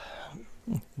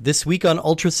This week on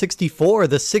Ultra 64,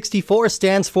 the 64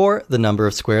 stands for the number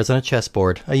of squares on a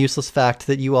chessboard. A useless fact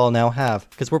that you all now have,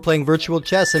 because we're playing virtual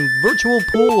chess and virtual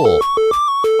pool.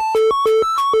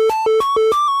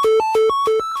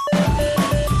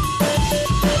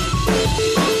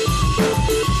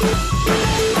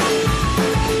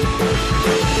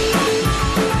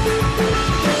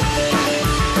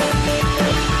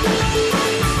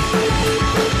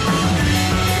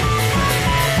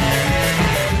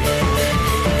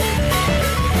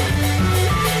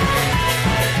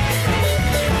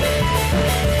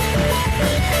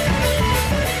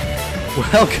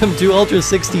 Welcome to Ultra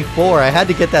 64. I had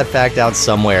to get that fact out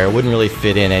somewhere. It wouldn't really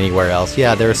fit in anywhere else.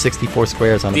 Yeah, there are 64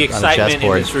 squares on a chessboard. The excitement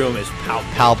in this room is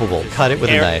palpable. Palpable. Cut it with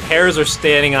a knife. Hairs are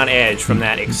standing on edge from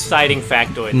that exciting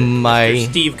factoid that Mr.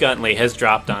 Steve Guntley has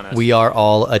dropped on us. We are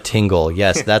all a tingle.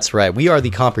 Yes, that's right. We are the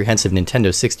comprehensive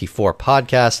Nintendo 64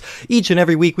 podcast. Each and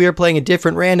every week we are playing a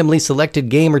different randomly selected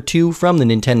game or two from the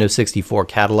Nintendo 64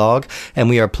 catalog, and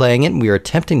we are playing it and we are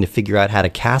attempting to figure out how to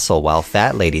castle while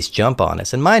fat ladies jump on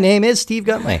us. And my name is Steve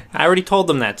Guntley. I already told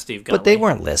them that, Steve Guntley. But they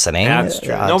weren't listening. That's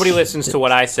true. Nobody listens to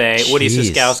what I say. Woody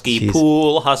Siskowski,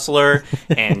 pool hustler,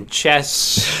 and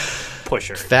chess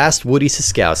pusher. Fast Woody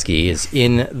Siskowski is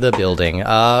in the building.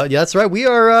 Yeah, that's right. We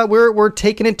are we're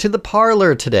taking it to the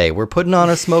parlor today. We're putting on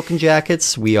our smoking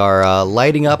jackets. We are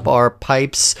lighting up our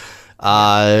pipes.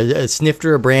 A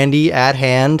snifter of brandy at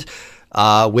hand.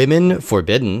 Women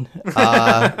forbidden,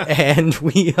 and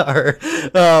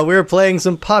we're playing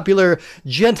some popular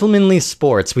gentlemanly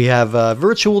sports. We have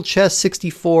Virtual Chess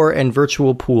 64 and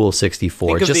Virtual Pool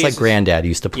 64, just like Granddad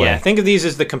used to play. Yeah, think of these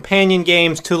as the companion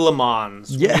games to Le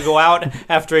Mans. Yeah. You go out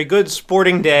after a good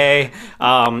sporting day,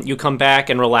 you come back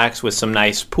and relax with some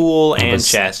nice pool and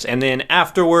chess, and then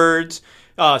afterwards...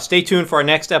 stay tuned for our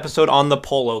next episode on the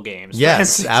polo games.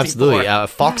 Yes, absolutely.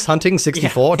 Fox hunting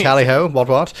 64, yeah. Tally-ho,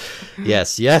 what?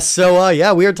 Yes.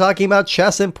 So, we are talking about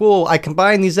chess and pool. I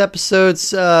combine these episodes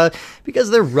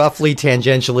because they're roughly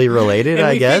tangentially related,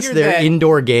 I guess. They're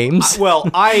indoor games.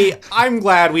 I'm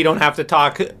glad we don't have to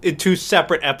talk in two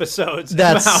separate episodes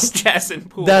about chess and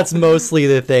pool. That's mostly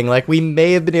the thing. Like, we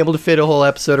may have been able to fit a whole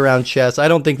episode around chess. I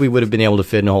don't think we would have been able to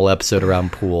fit a whole episode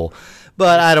around pool.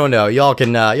 But I don't know. Y'all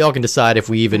can decide if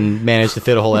we even manage to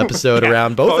fit a whole episode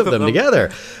around both of them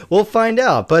together. We'll find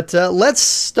out. But let's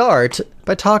start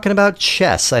by talking about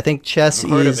chess. I think chess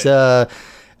is a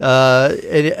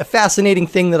fascinating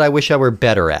thing that I wish I were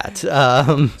better at.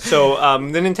 The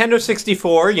Nintendo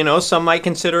 64, some might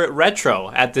consider it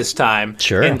retro at this time.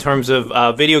 Sure. In terms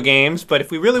of video games. But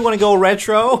if we really want to go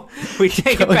retro, we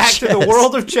take it back to the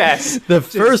world of chess.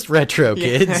 First retro,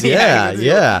 kids.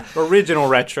 Yeah. Original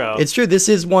retro. It's true. This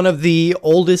is one of the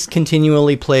oldest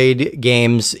continually played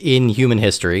games in human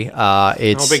history.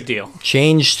 It's no big deal.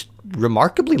 Changed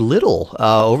remarkably little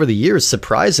over the years,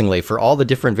 surprisingly, for all the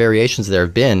different variations there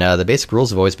have been. The basic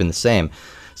rules have always been the same.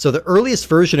 So the earliest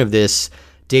version of this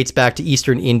dates back to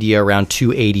Eastern India around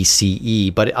 280 CE,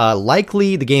 but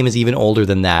likely the game is even older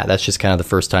than that. That's just kind of the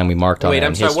first time we marked on it in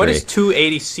history. Wait, I'm sorry, what is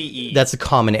 280 CE? That's the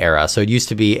Common Era. So it used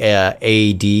to be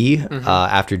AD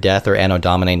after death, or Anno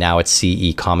Domini. Now it's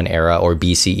CE, Common Era, or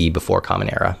BCE, before Common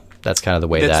Era. That's kind of the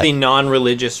way That's the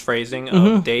non-religious phrasing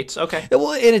of dates? Okay.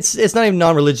 Well, and it's not even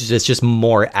non-religious, it's just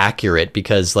more accurate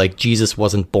because, like, Jesus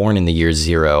wasn't born in the year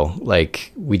zero.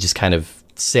 Like, we just kind of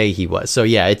say he was. So,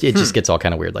 yeah, it just gets all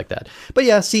kind of weird like that. But,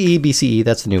 yeah, CE, BCE,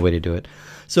 that's the new way to do it.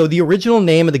 So the original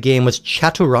name of the game was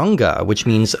Chaturanga, which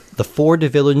means the four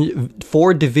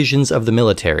divisions of the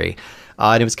military.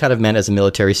 And it was kind of meant as a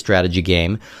military strategy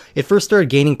game. It first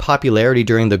started gaining popularity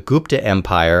during the Gupta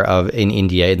Empire in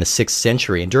India in the 6th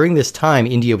century. And during this time,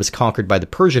 India was conquered by the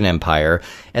Persian Empire,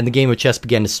 and the game of chess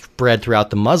began to spread throughout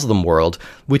the Muslim world,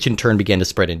 which in turn began to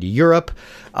spread into Europe.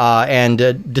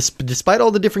 Despite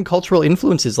all the different cultural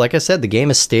influences, like I said, the game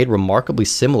has stayed remarkably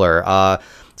similar.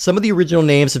 Some of the original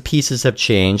names of pieces have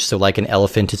changed. So like an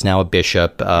elephant is now a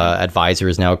bishop, advisor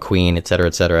is now a queen, etc.,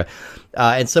 etc.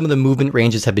 And some of the movement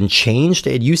ranges have been changed.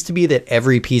 It used to be that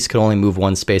every piece could only move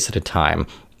one space at a time.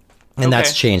 And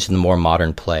that's changed in the more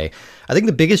modern play. I think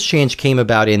the biggest change came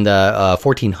about in the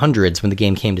 1400s when the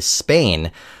game came to Spain.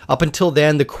 Up until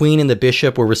then, the queen and the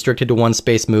bishop were restricted to one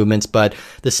space movements, but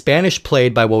the Spanish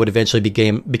played by what would eventually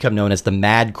become known as the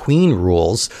Mad Queen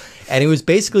rules. And it was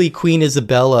basically Queen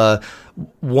Isabella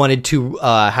wanted to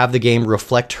have the game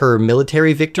reflect her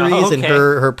military victories and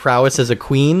her prowess as a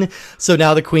queen. So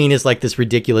now the queen is like this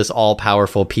ridiculous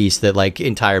all-powerful piece that like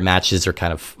entire matches are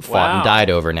kind of fought and died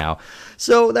over now.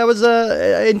 So that was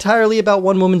entirely about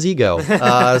one woman's ego.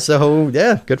 So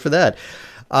yeah, good for that.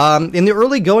 In the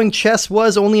early going, chess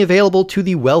was only available to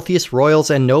the wealthiest royals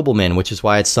and noblemen, which is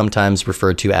why it's sometimes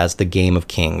referred to as the Game of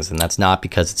Kings. And that's not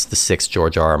because it's the sixth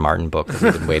George R. R. Martin book that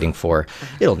we've been waiting for.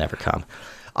 It'll never come.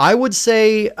 I would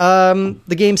say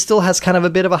the game still has kind of a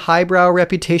bit of a highbrow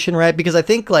reputation, right? Because I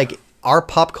think like our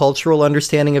pop cultural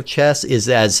understanding of chess is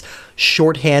as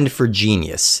shorthand for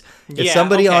genius. If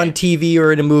somebody on TV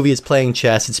or in a movie is playing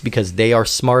chess, it's because they are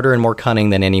smarter and more cunning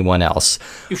than anyone else.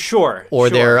 Sure. Or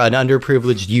they're an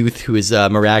underprivileged youth who is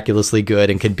miraculously good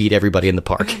and can beat everybody in the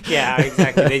park. Yeah,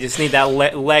 exactly. They just need that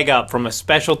leg up from a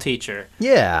special teacher.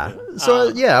 Yeah.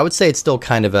 So I would say it's still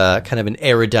kind of an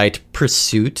erudite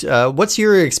pursuit. What's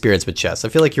your experience with chess? I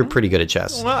feel like you're pretty good at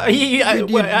chess. Well,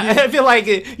 I feel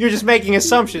like you're just making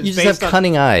assumptions. You just have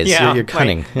cunning eyes. Yeah, you're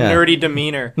cunning. Yeah. Nerdy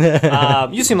demeanor.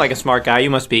 You seem like a smart guy. You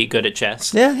must be good at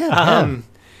chess. Yeah.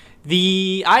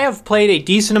 I have played a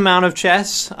decent amount of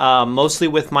chess, mostly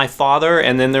with my father,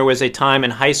 and then there was a time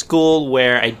in high school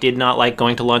where I did not like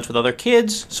going to lunch with other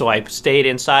kids, so I stayed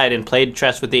inside and played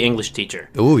chess with the English teacher.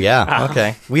 Ooh, yeah.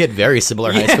 Okay. We had very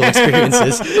similar high school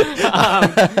experiences.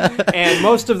 And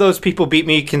most of those people beat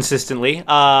me consistently.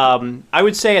 I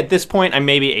would say at this point I'm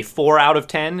maybe a 4 out of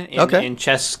 10 in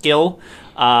chess skill.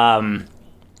 But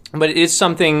it is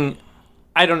something...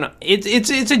 I don't know.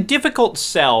 It's a difficult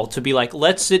sell to be like,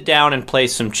 let's sit down and play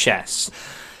some chess.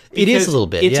 It is a little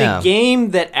bit, It's a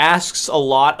game that asks a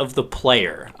lot of the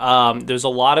player. There's a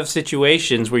lot of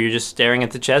situations where you're just staring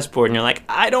at the chessboard and you're like,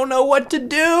 I don't know what to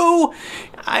do.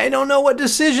 I don't know what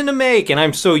decision to make. And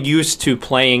I'm so used to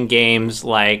playing games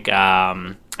like...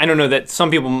 I don't know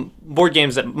that board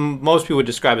games that most people would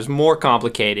describe as more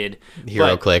complicated.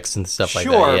 HeroClix and stuff like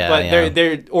that. Sure, but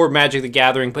they're or Magic the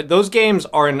Gathering. But those games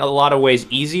are in a lot of ways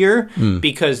easier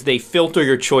because they filter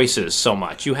your choices so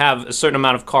much. You have a certain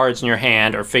amount of cards in your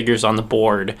hand or figures on the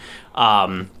board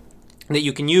that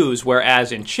you can use,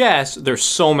 whereas in chess, there's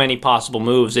so many possible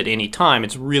moves at any time.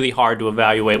 It's really hard to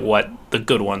evaluate what the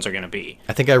good ones are going to be.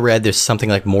 I think I read there's something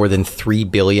like more than 3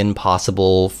 billion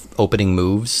possible opening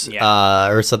moves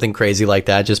or something crazy like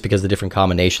that, just because of the different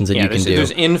combinations that you can do.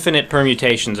 There's infinite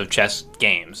permutations of chess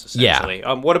games, essentially.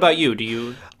 Yeah. What about you? Do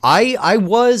you... I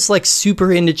was like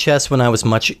super into chess when I was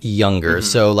much younger. Mm-hmm.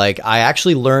 So like I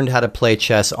actually learned how to play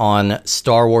chess on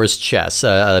Star Wars Chess,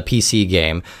 a PC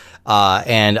game.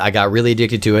 And I got really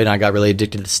addicted to it, and I got really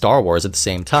addicted to Star Wars at the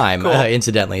same time,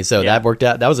 incidentally. So that worked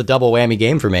out. That was a double whammy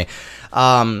game for me.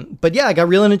 But yeah, I got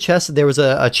real into chess. There was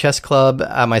a chess club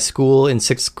at my school in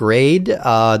 6th grade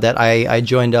that I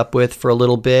joined up with for a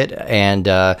little bit. And,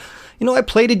 I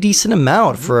played a decent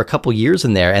amount for a couple years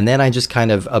in there. And then I just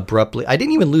kind of abruptly, I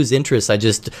didn't even lose interest. I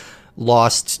just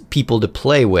lost people to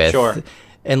play with. Sure.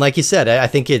 And like you said, I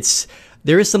think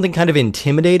there is something kind of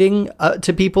intimidating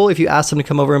to people if you ask them to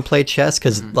come over and play chess,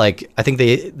 because like I think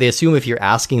they assume if you're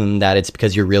asking them that it's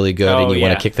because you're really good and you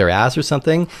want to kick their ass or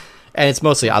something. And it's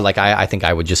mostly I think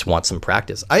I would just want some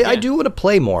practice. I do want to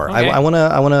play more. Okay. I want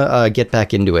to get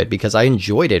back into it because I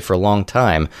enjoyed it for a long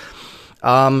time.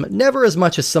 Never as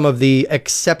much as some of the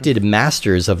accepted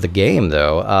masters of the game,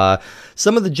 though.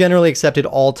 Some of the generally accepted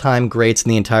all-time greats in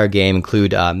the entire game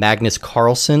include Magnus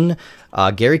Carlsen,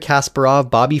 Garry Kasparov,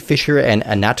 Bobby Fischer, and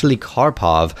Anatoly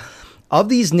Karpov. Of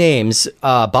these names,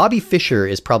 Bobby Fischer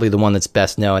is probably the one that's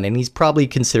best known, and he's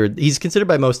considered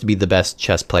by most to be the best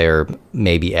chess player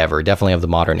maybe ever, definitely of the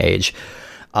modern age.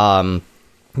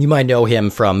 You might know him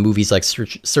from movies like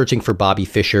Searching for Bobby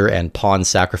Fischer and Pawn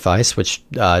Sacrifice,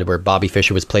 where Bobby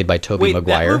Fischer was played by Tobey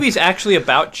Maguire. That movie's actually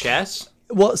about chess?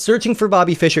 Well, Searching for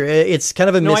Bobby Fischer, it's kind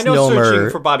of a misnomer. I know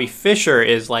Searching for Bobby Fischer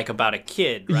is like about a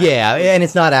kid, right? Yeah, and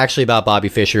it's not actually about Bobby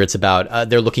Fischer. It's about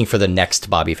they're looking for the next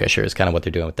Bobby Fischer is kind of what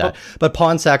they're doing with that. But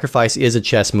Pawn Sacrifice is a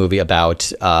chess movie about...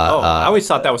 I always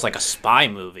thought that was like a spy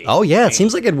movie. Oh, yeah, it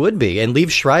seems like it would be. And Liev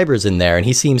Schreiber's in there, and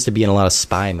he seems to be in a lot of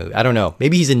spy movies. I don't know.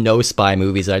 Maybe he's in no spy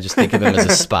movies, and I just think of him as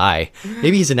a spy.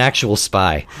 Maybe he's an actual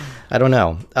spy. I don't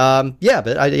know. I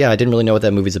didn't really know what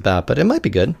that movie's about, but it might be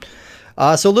good.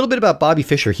 So a little bit about Bobby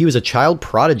Fischer. He was a child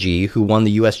prodigy who won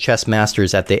the U.S. Chess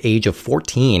Masters at the age of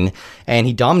 14, and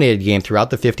he dominated the game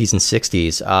throughout the 50s and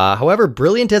 60s. However,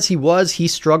 brilliant as he was, he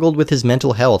struggled with his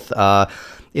mental health.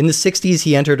 In the 60s,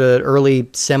 he entered an early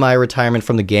semi-retirement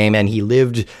from the game, and he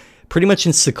lived pretty much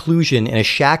in seclusion in a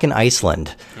shack in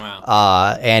Iceland.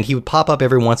 Wow. And he would pop up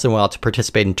every once in a while to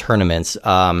participate in tournaments.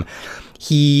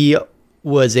 He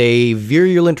was a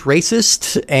virulent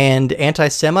racist and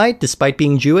anti-Semite, despite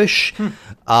being Jewish.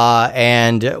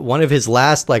 And one of his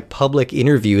last public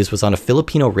interviews was on a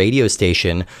Filipino radio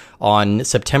station on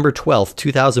September 12th,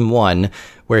 2001,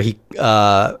 where he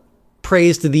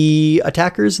praised the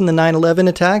attackers in the 9/11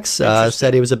 attacks.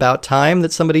 Said it was about time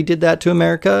that somebody did that to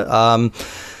America.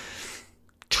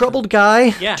 Troubled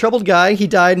guy. He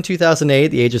died in 2008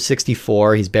 at the age of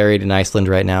 64. He's buried in Iceland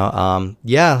right now.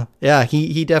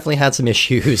 He definitely had some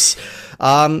issues.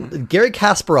 Garry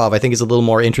Kasparov, I think, is a little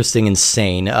more interesting and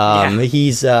sane. He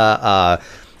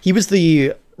was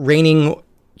the reigning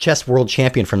chess world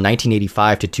champion from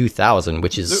 1985 to 2000,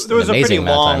 which is there was an amazing a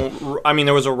pretty amount of time. long. I mean,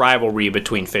 there was a rivalry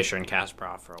between Fischer and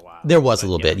Kasparov for a while. There was a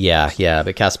little bit, yeah,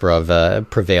 but Kasparov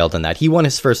prevailed in that. He won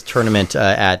his first tournament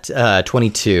at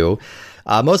 22.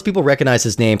 Most people recognize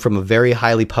his name from a very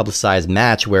highly publicized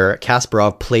match where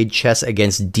Kasparov played chess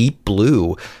against Deep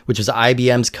Blue, which was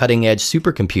IBM's cutting-edge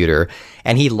supercomputer,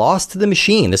 and he lost to the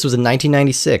machine. This was in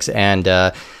 1996,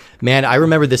 and man, I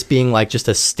remember this being like just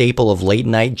a staple of late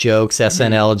night jokes,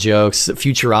 SNL jokes.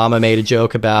 Futurama made a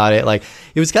joke about it. Like,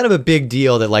 it was kind of a big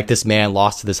deal that like this man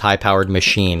lost to this high powered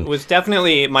machine. It was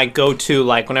definitely my go-to.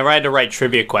 Like, whenever I had to write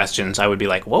trivia questions, I would be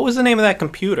like, what was the name of that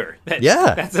computer?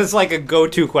 That's like a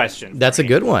go-to question. That's a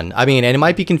good one. I mean, and it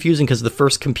might be confusing because the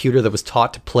first computer that was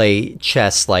taught to play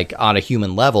chess like on a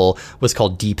human level was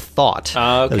called Deep Thought.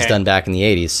 Okay. That was done back in the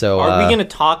 80s. So are we going to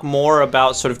talk more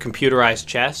about sort of computerized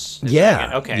chess?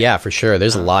 Yeah, for sure.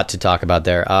 There's a lot to talk about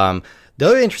there. The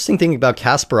other interesting thing about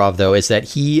Kasparov, though, is that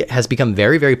he has become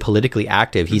very, very politically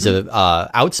active. He's a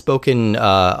outspoken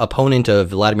opponent of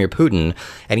Vladimir Putin,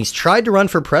 and he's tried to run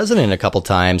for president a couple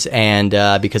times, and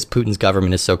because Putin's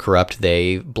government is so corrupt,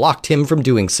 they blocked him from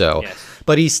doing so. Yes.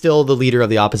 But he's still the leader of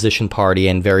the opposition party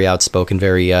and very outspoken,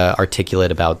 very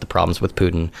articulate about the problems with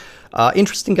Putin.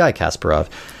 Interesting guy, Kasparov.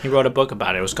 He wrote a book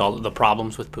about it. It was called The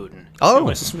Problems with Putin. Oh. It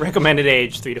was recommended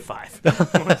age 3 to 5.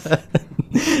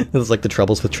 It was like The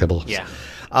Troubles with Tribbles. Yeah.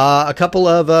 A couple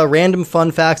of random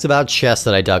fun facts about chess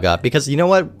that I dug up, because you know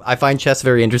what? I find chess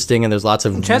very interesting, and there's lots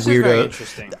of chess weirdo. Is very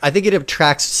interesting. I think it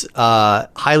attracts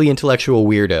highly intellectual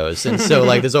weirdos, and so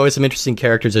like there's always some interesting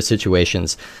characters or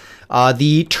situations.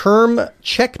 The term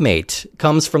checkmate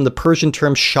comes from the Persian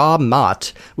term shah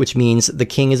mat, which means the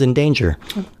king is in danger.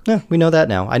 Yeah, we know that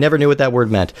now. I never knew what that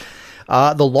word meant.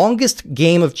 The longest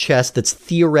game of chess that's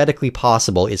theoretically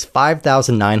possible is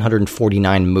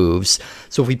 5,949 moves.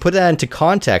 So if we put that into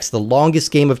context, the longest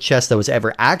game of chess that was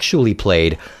ever actually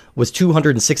played was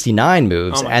 269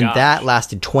 moves, and that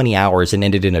lasted 20 hours and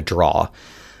ended in a draw.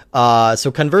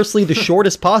 So conversely, the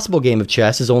shortest possible game of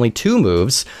chess is only 2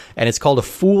 moves, and it's called a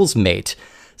fool's mate.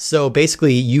 So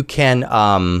basically, you can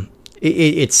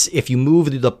it's if you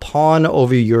move the pawn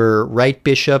over your right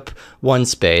bishop 1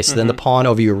 space, then the pawn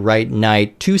over your right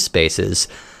knight 2 spaces,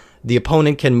 the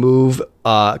opponent can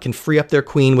can free up their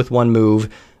queen with 1 move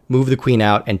the queen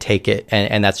out and take it,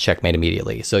 and that's checkmate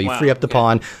immediately. So you free up the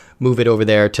pawn, move it over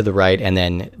there to the right, and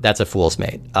then that's a fool's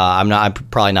mate. I'm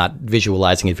probably not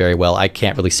visualizing it very well. I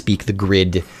can't really speak the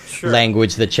grid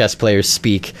language that chess players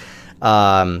speak.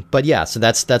 But yeah, so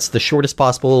that's the shortest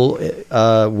possible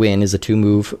win is a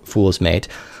 2-move fool's mate.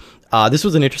 This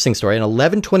was an interesting story. In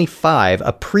 1125,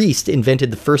 a priest invented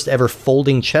the first ever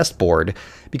folding chessboard,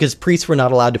 because priests were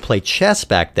not allowed to play chess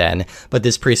back then, but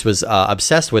this priest was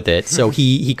obsessed with it. So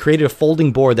he created a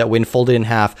folding board that, when folded in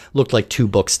half, looked like 2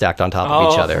 books stacked on top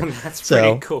of each other. That's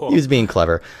pretty cool. He was being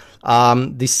clever.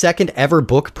 The second ever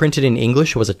book printed in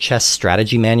English was a chess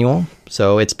strategy manual.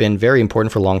 So it's been very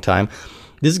important for a long time.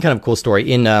 This is kind of a cool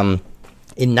story. In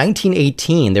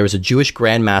 1918, there was a Jewish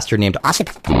grandmaster named Osip,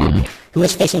 who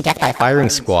was facing death by a firing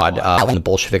squad when the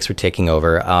Bolsheviks were taking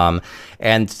over.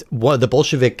 And the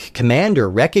Bolshevik commander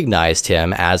recognized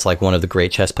him as like one of the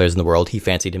great chess players in the world. He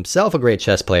fancied himself a great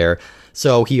chess player,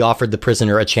 so he offered the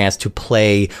prisoner a chance to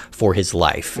play for his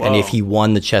life. Whoa. And if he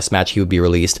won the chess match, he would be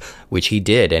released, which he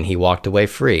did, and he walked away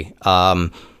free.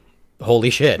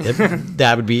 Holy shit.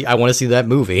 That would be, I want to see that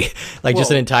movie. Like, just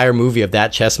an entire movie of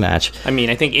that chess match. I mean,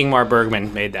 I think Ingmar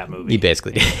Bergman made that movie. He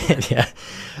basically did, yeah.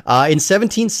 In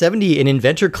 1770, an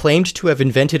inventor claimed to have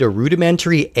invented a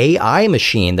rudimentary AI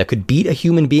machine that could beat a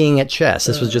human being at chess.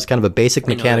 This was just kind of a basic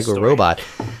mechanical robot.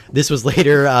 This was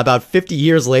later, about 50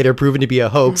 years later, proven to be a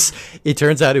hoax. It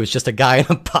turns out it was just a guy in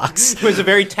a box. It was a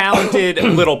very talented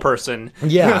little person.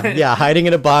 Yeah, hiding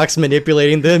in a box,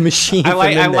 manipulating the machine. I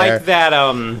like that.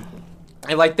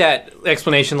 I like that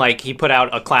explanation. Like, he put out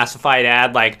a classified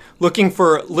ad, like, looking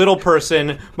for little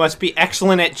person, must be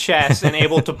excellent at chess and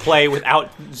able to play without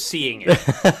seeing it.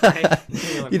 Right?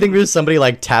 You think there's somebody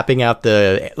like tapping out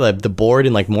the board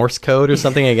in like Morse code or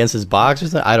something against his box or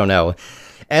something? I don't know.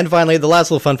 And finally, the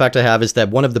last little fun fact I have is that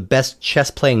one of the best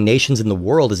chess playing nations in the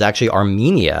world is actually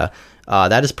Armenia.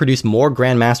 That has produced more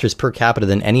grandmasters per capita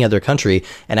than any other country,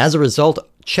 and as a result,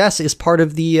 chess is part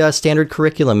of the standard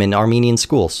curriculum in Armenian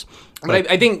schools.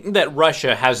 But I think that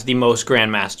Russia has the most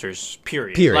grandmasters,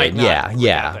 period. Like, yeah.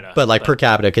 capita, but like per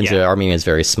capita, Armenia is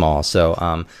very small. So,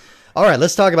 all right,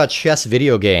 let's talk about chess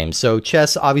video games. So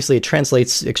chess, obviously, it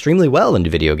translates extremely well into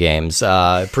video games.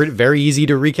 Very easy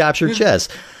to recapture chess.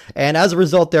 And as a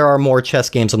result, there are more chess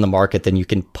games on the market than you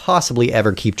can possibly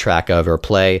ever keep track of or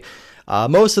play.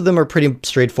 Most of them are pretty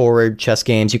straightforward chess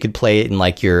games. You could play it in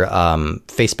like your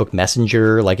Facebook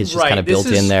Messenger, like it's just kind of built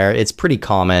in there. It's pretty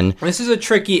common. This is a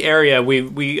tricky area.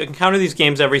 We encounter these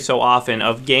games every so often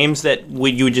of games that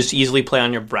you would just easily play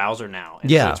on your browser now. And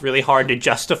so it's really hard to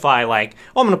justify like,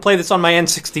 oh, I'm going to play this on my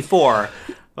N64.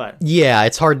 But yeah,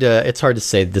 it's hard to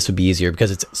say that this would be easier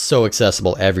because it's so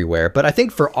accessible everywhere. But I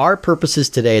think for our purposes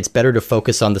today, it's better to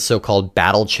focus on the so-called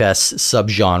battle chess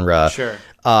subgenre. Sure.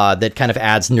 That kind of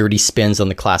adds nerdy spins on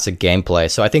the classic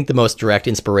gameplay. So I think the most direct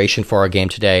inspiration for our game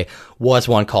today was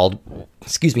one called,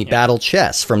 Battle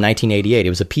Chess from 1988. It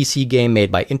was a PC game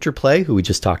made by Interplay, who we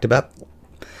just talked about,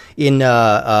 in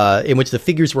which the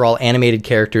figures were all animated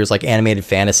characters, like animated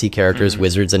fantasy characters,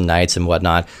 wizards and knights and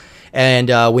whatnot. And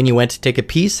when you went to take a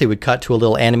piece, they would cut to a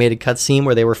little animated cutscene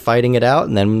where they were fighting it out,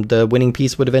 and then the winning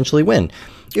piece would eventually win.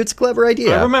 It's a clever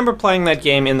idea. I remember playing that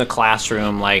game in the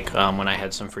classroom, like when I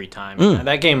had some free time.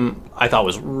 That game I thought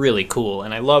was really cool,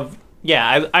 and I love.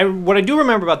 Yeah, what I do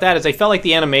remember about that is I felt like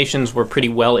the animations were pretty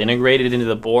well integrated into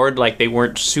the board. Like they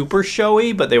weren't super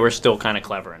showy, but they were still kind of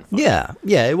clever and fun.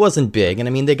 Yeah, it wasn't big, and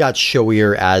I mean they got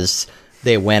showier as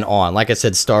they went on. Like I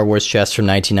said, Star Wars Chess from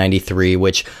 1993,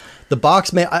 which. The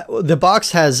box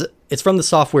has, it's from the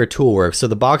Software Toolworks, so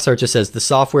the box art just says the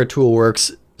Software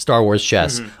Toolworks Star Wars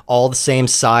Chess, all the same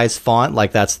size font,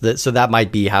 like so that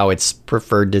might be how it's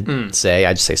preferred to say.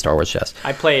 I just say Star Wars Chess.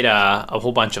 I played a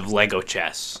whole bunch of Lego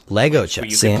chess. Lego chess.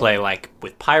 You could play like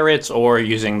with pirates or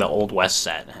using the Old West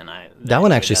set, and that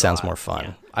one actually sounds more fun.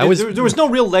 Yeah. There was no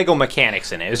real Lego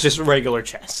mechanics in it. It was just regular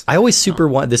chess. I always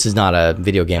this is not a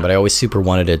video game, but I always super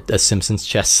wanted a Simpsons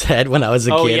chess set when I was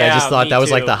a kid. Yeah, I just thought that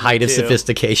was like the height of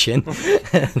sophistication.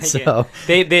 So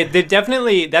they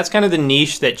definitely, that's kind of the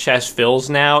niche that chess fills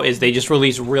now, is they just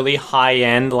release really high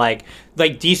end, like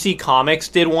DC Comics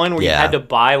did one where you had to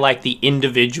buy like the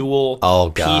individual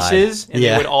pieces, and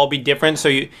they would all be different. So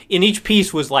in each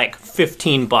piece was like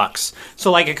 $15.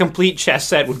 So like a complete chess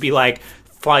set would be like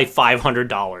probably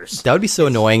 $500. That would be so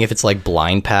annoying if it's like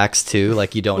blind packs too.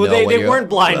 Like you don't know. They weren't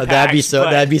blind packs.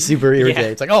 That'd be super irritating.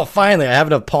 Yeah. It's like, oh, finally, I have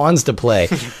enough pawns to play.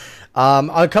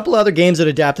 A couple other games that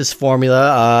adapt this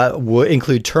formula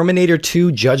include Terminator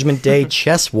 2 Judgment Day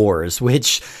Chess Wars,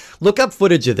 which look up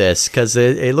footage of this because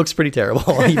it looks pretty terrible,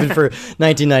 even for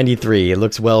 1993. It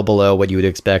looks well below what you would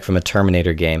expect from a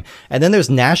Terminator game. And then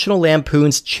there's National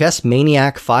Lampoon's Chess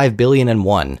Maniac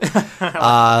 5,000,000,001.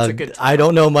 I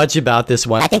don't know much about this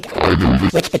one. I think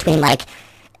switch between like...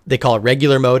 They call it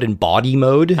regular mode and body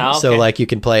mode. Oh, okay. So, like, you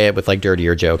can play it with, like,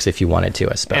 dirtier jokes if you wanted to,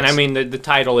 I suppose. And, I mean, the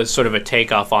title is sort of a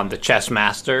takeoff on the Chess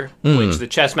Master, which the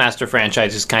Chess Master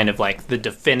franchise is kind of like the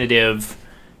definitive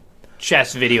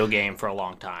chess video game for a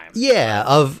long time. Yeah,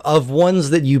 of ones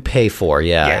that you pay for.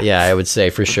 Yeah, I would say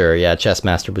for sure. Yeah, Chess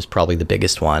Master was probably the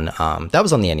biggest one. That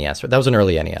was on the NES. That was an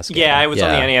early NES game. Yeah, it was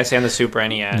on the NES and the Super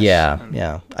NES.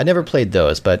 Yeah. I never played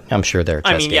those, but I'm sure they're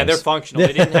chess games. Yeah, they're functional.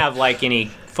 They didn't have, like,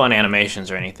 any fun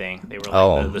animations or anything. They were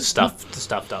like the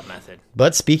stuffed up method.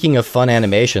 But speaking of fun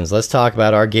animations, let's talk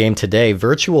about our game today.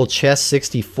 Virtual Chess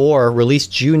 64,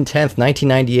 released June 10th,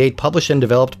 1998, published and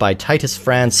developed by Titus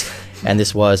France, and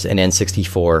this was an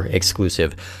N64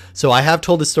 exclusive. So I have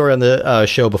told this story on the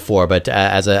show before, but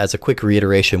as a quick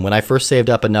reiteration, when I first saved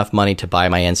up enough money to buy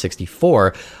my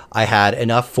N64, I had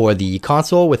enough for the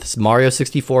console with Mario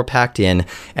 64 packed in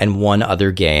and one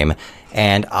other game,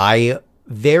 and I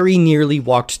very nearly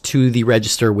walked to the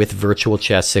register with Virtual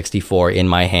Chess 64 in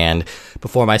my hand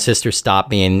before my sister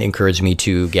stopped me and encouraged me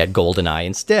to get GoldenEye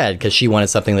instead, because she wanted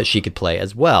something that she could play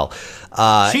as well.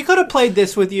 She could have played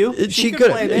this with you. She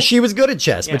could. She was good at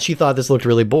chess, but she thought this looked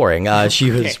really boring.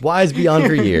 She was wise beyond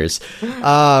her years.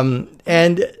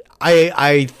 And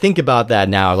I think about that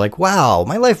now, like, wow,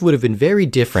 my life would have been very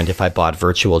different if I bought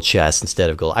Virtual Chess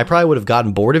instead of Gold. I probably would have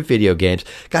gotten bored of video games.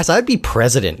 Guys, I'd be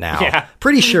president now. Yeah.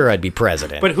 Pretty sure I'd be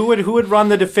president. But who would run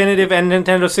the definitive and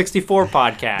Nintendo 64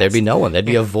 podcast? There'd be no one. There'd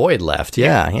be a void left.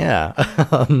 Yeah.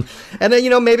 And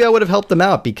then, maybe I would have helped them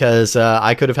out because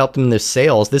I could have helped them in their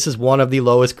sales. This is one of the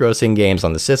lowest grossing games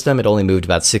on the system. It only moved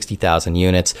about 60,000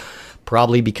 units.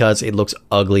 Probably because it looks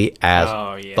ugly as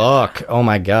fuck. Oh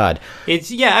my god.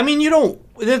 I mean,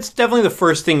 that's definitely the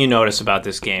first thing you notice about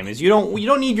this game is you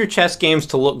don't need your chess games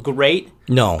to look great.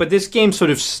 No. But this game sort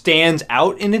of stands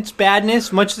out in its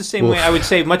badness, much the same way, I would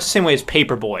say, much the same way as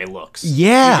Paperboy looks.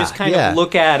 Yeah. You just kind of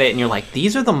look at it and you're like,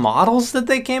 these are the models that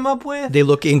they came up with? They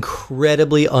look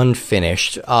incredibly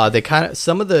unfinished.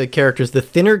 Some of the characters, the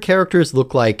thinner characters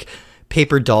look like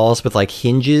paper dolls with like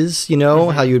hinges, you know,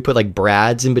 how you would put like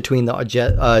brads in between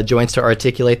the joints to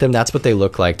articulate them. That's what they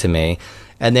look like to me.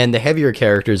 And then the heavier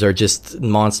characters are just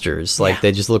monsters. Like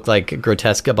they just look like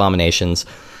grotesque abominations.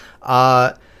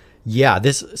 All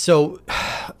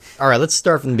right, let's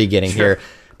start from the beginning here.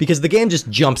 Because the game just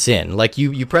jumps in. Like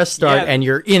you press start and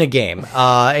you're in a game.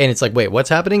 And it's like, wait, what's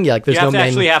happening? Yeah, like there's you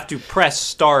actually have to press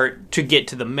start to get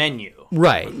to the menu.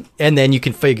 Right. And then you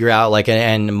can figure out like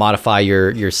and modify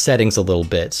your settings a little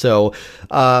bit. So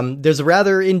there's a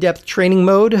rather in-depth training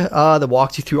mode that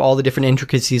walks you through all the different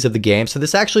intricacies of the game. So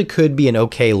this actually could be an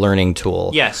okay learning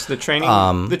tool. Yes, the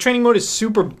training mode is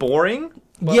super boring.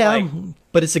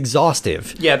 But it's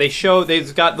exhaustive. Yeah,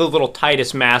 they've got the little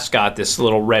Titus mascot, this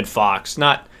little red fox,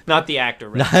 not the actor.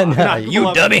 Red Fox, not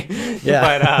you dummy.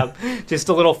 But just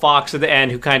a little fox at the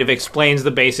end who kind of explains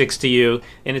the basics to you,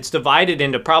 and it's divided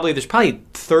into there's probably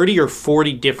 30 or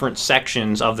 40 different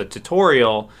sections of the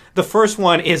tutorial. The first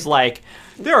one is like,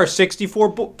 there are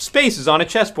 64 spaces on a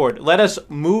chessboard. Let us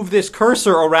move this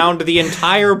cursor around the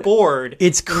entire board.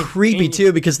 It's creepy,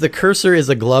 too, because the cursor is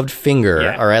a gloved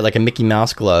finger, all right, like a Mickey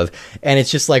Mouse glove. And it's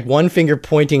just like one finger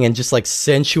pointing and just like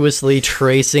sensuously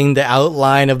tracing the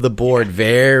outline of the board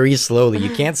very slowly.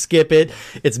 You can't skip it.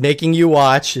 It's making you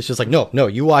watch. It's just like, no,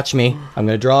 you watch me. I'm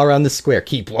going to draw around this square.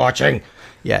 Keep watching.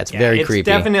 Yeah, it's very creepy. It's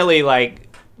definitely like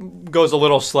goes a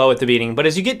little slow at the beginning, but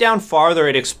as you get down farther,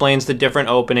 it explains the different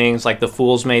openings, like the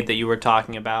Fool's Mate that you were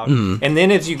talking about. And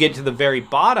then as you get to the very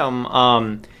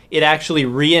bottom, it actually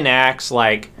reenacts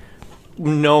like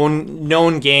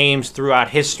known games throughout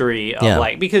history of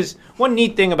like, because one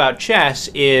neat thing about chess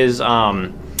is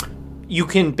you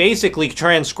can basically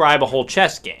transcribe a whole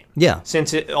chess game. Yeah.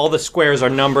 Since all the squares are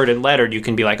numbered and lettered, you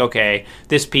can be like, okay,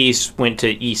 this piece went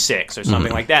to E6 or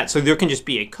something like that. So there can just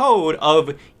be a code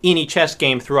of any chess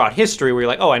game throughout history where you're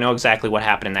like, oh, I know exactly what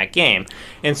happened in that game.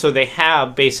 And so they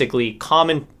have basically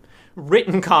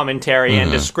written commentary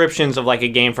and descriptions of like a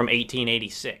game from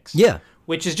 1886. Yeah.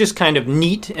 Which is just kind of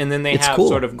neat. And then they have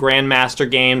sort of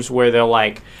grandmaster games where they'll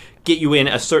like get you in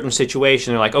a certain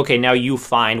situation. They're like, okay, now you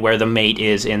find where the mate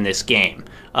is in this game.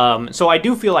 So I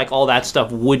do feel like all that stuff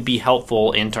would be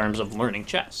helpful in terms of learning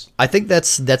chess. I think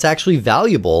that's actually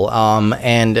valuable.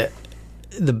 And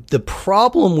the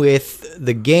problem with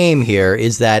the game here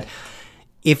is that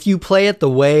if you play it the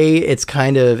way it's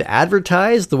kind of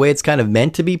advertised, the way it's kind of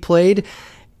meant to be played,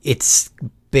 it's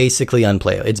basically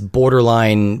unplayable. It's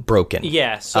borderline broken.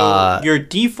 Yeah, so your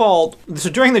default... So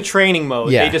during the training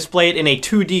mode, they display it in a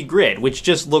 2D grid, which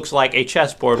just looks like a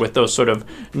chessboard with those sort of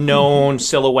known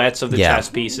silhouettes of the chess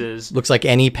pieces. Looks like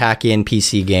any pack-in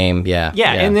PC game, Yeah,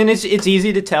 and then it's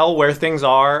easy to tell where things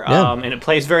are, and it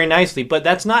plays very nicely. But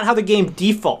that's not how the game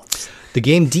defaults. The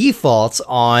game defaults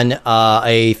on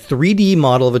a 3D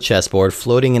model of a chessboard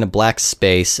floating in a black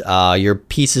space. Your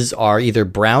pieces are either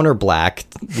brown or black.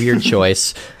 Weird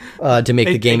choice to make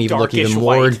the game even look even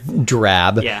more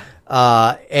drab. Yeah.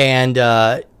 And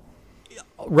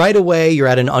right away, you're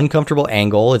at an uncomfortable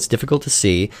angle. It's difficult to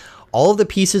see. All of the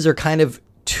pieces are kind of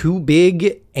too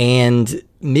big and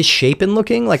misshapen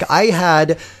looking. Like, I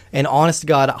had an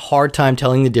honest-to-God hard time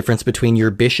telling the difference between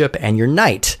your bishop and your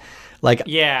knight. Like,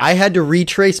 I had to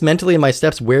retrace mentally in my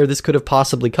steps where this could have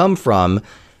possibly come from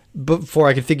before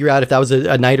I could figure out if that was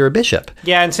a knight or a bishop.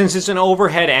 Yeah, and since it's an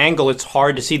overhead angle, it's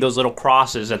hard to see those little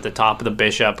crosses at the top of the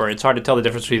bishop, or it's hard to tell the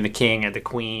difference between the king and the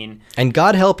queen. And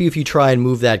God help you if you try and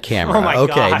move that camera. Oh my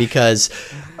gosh. Because,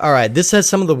 all right, this has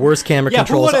some of the worst camera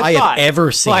controls I have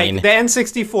ever seen. Like, the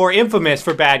N64, infamous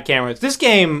for bad cameras. This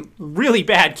game, really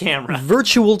bad camera.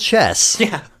 Virtual chess.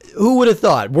 Yeah. Who would have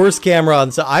thought? Worst camera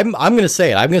on... So I'm going to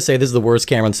say it. I'm going to say this is the worst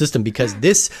camera on the system because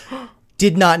this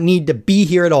did not need to be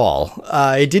here at all.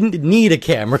 It didn't need a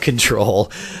camera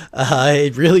control.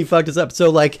 It really fucked us up. So,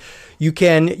 like, you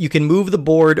can move the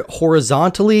board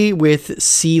horizontally with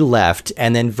C left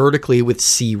and then vertically with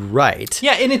C right.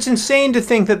 Yeah, and it's insane to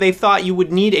think that they thought you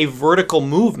would need a vertical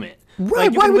movement.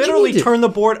 Right, like, you can literally turn the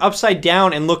board upside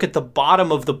down and look at the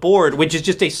bottom of the board, which is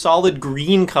just a solid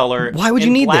green color. Why would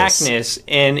you need blackness,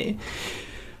 and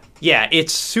yeah,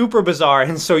 it's super bizarre.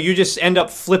 And so you just end up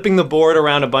flipping the board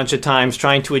around a bunch of times,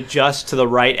 trying to adjust to the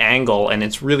right angle, and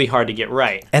it's really hard to get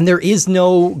right. And there is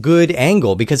no good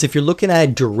angle because if you're looking at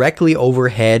it directly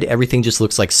overhead, everything just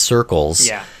looks like circles.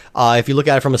 Yeah. If you look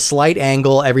at it from a slight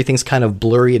angle, everything's kind of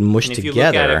blurry and mushed And if you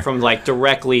together. look at it from like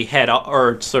directly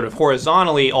or sort of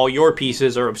horizontally, all your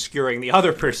pieces are obscuring the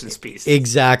other person's pieces.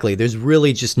 Exactly. There's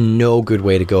really just no good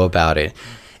way to go about it.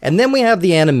 And then we have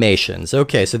the animations.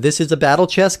 Okay, so this is a battle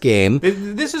chess game.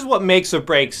 This is what makes or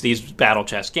breaks these battle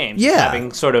chess games. Yeah.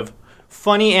 Having sort of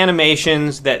funny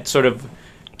animations that sort of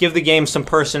give the game some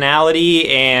personality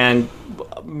and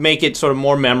make it sort of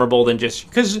more memorable than just...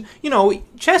 Because,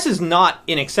 chess is not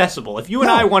inaccessible. If you and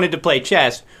I wanted to play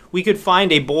chess, we could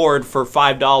find a board for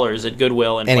 $5 at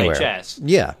Goodwill and Anywhere. play chess.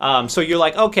 Yeah. So you're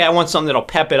like, okay, I want something that'll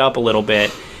pep it up a little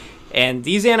bit. And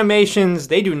these animations,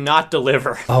 they do not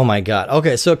deliver. Oh my god.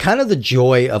 Okay, so kind of the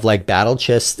joy of like battle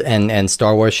chess and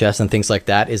Star Wars chess and things like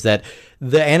that is that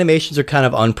the animations are kind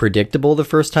of unpredictable the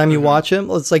first time you watch them.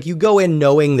 It's like you go in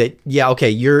knowing that, yeah, okay,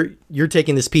 you're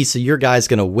taking this piece, so your guy's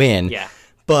gonna win. Yeah.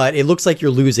 But it looks like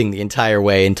you're losing the entire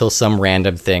way until some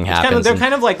random thing happens. They're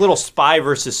kind of like little spy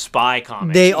versus spy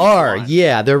comics. They are,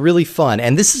 yeah, they're really fun.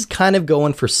 And this is kind of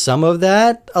going for some of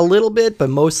that a little bit, but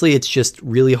mostly it's just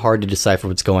really hard to decipher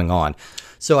what's going on.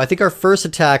 So I think our first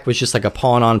attack was just like a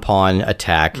pawn-on-pawn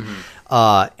attack,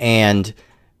 and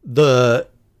the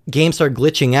game started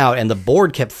glitching out, and the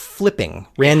board kept flipping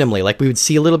randomly. Like we would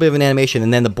see a little bit of an animation,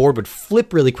 and then the board would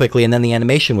flip really quickly, and then the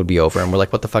animation would be over, and we're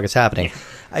like, what the fuck is happening?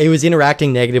 It was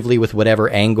interacting negatively with whatever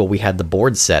angle we had the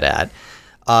board set at.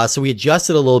 So we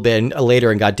adjusted a little bit later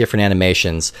and got different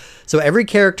animations. So every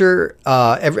character,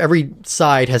 every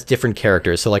side has different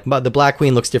characters. So like the Black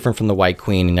Queen looks different from the White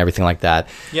Queen and everything like that.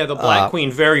 Yeah, the Black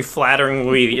Queen very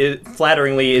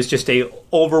flatteringly is just a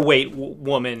overweight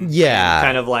woman. Yeah,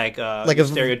 kind of like a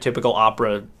stereotypical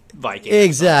opera Viking.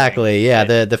 Exactly. Yeah,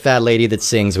 the fat lady that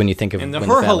sings when you think of. And when her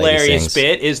the fat lady hilarious sings.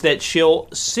 bit is that she'll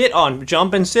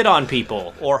jump and sit on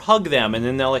people or hug them, and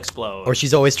then they'll explode. Or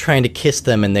she's always trying to kiss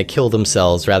them and they kill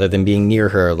themselves rather than being near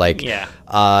her. Like,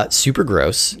 super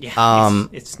gross. Yeah,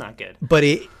 it's not good. But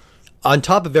on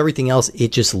top of everything else,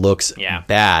 it just looks Yeah.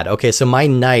 bad. Okay, so my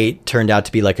knight turned out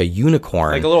to be like a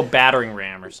unicorn. Like a little battering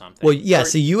ram or something. Well, yeah.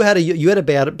 So you had a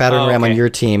battering ram on your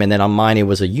team, and then on mine it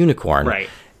was a unicorn. Right.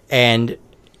 And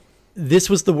this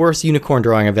was the worst unicorn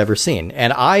drawing I've ever seen.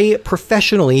 And I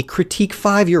professionally critique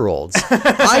 5-year-olds.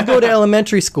 I go to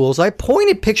elementary schools, I point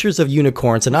at pictures of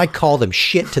unicorns, and I call them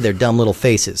shit to their dumb little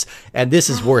faces. And this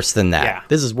is worse than that. Yeah.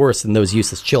 This is worse than those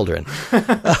useless children.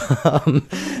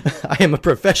 I am a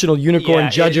professional unicorn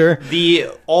judger.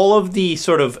 All of the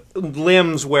sort of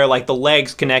limbs where like the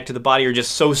legs connect to the body are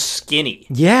just so skinny.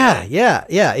 Yeah.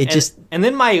 And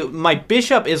then my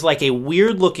bishop is like a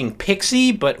weird looking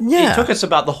pixie, but it took us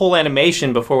about the whole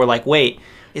animation before we're like, wait,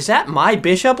 is that my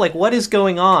bishop? Like, what is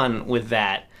going on with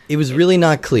that? It was really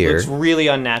not clear. It's really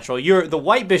unnatural. The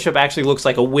white bishop actually looks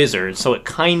like a wizard, so it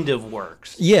kind of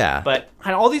works. Yeah. But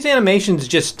all these animations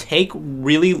just take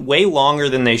really way longer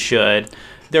than they should.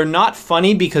 They're not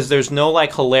funny because there's no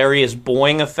like hilarious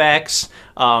boing effects.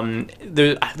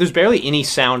 There's barely any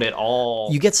sound at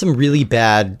all. You get some really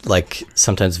bad, like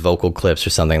sometimes vocal clips or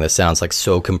something that sounds like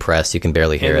so compressed you can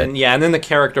barely hear it. Yeah, and then the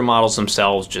character models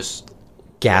themselves just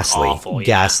ghastly, awful,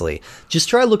 ghastly. Just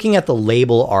try looking at the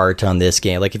label art on this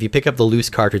game. Like if you pick up the loose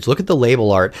cartridge, look at the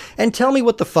label art and tell me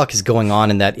what the fuck is going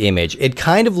on in that image. It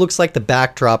kind of looks like the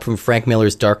backdrop from Frank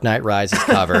Miller's Dark Knight Rises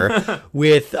cover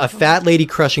with a fat lady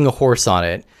crushing a horse on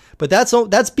it. But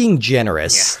that's being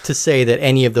generous to say that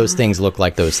any of those things look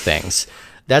like those things.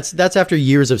 That's after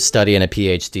years of study and a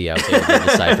PhD, I was able to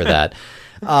decipher that.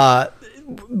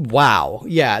 Wow.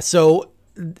 Yeah. So,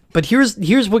 but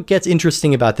here's what gets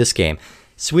interesting about this game.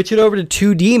 Switch it over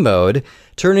to 2D mode,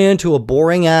 turn it into a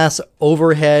boring ass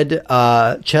overhead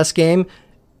chess game,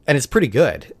 and it's pretty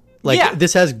good. Like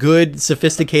this has good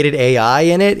sophisticated AI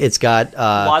in it. It's got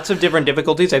lots of different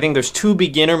difficulties. I think there's 2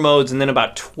 beginner modes and then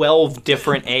about 12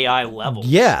 different AI levels.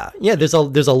 Yeah. There's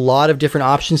a lot of different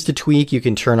options to tweak. You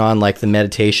can turn on like the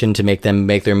meditation to make them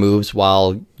make their moves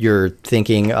while you're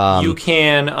thinking. You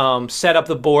can set up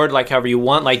the board like however you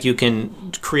want. Like you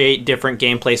can create different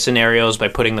gameplay scenarios by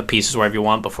putting the pieces wherever you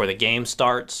want before the game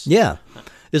starts. Yeah,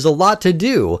 there's a lot to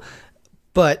do,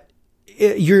 but.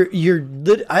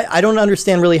 I don't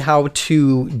understand really how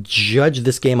to judge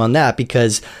this game on that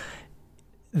because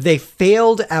they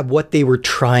failed at what they were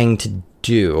trying to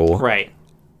do. Right.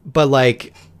 But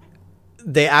like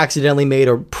they accidentally made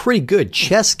a pretty good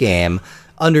chess game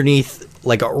underneath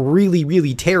like a really,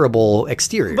 really terrible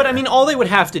exterior. But I mean, all they would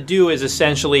have to do is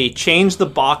essentially change the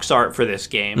box art for this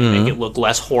game, make it look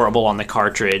less horrible on the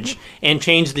cartridge, and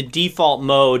change the default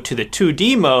mode to the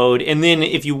 2D mode, and then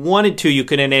if you wanted to, you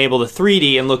could enable the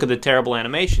 3D and look at the terrible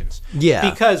animations. Yeah.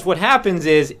 Because what happens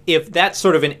is, if that's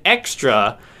sort of an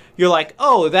extra, you're like,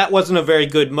 oh, that wasn't a very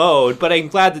good mode, but I'm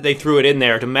glad that they threw it in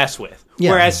there to mess with.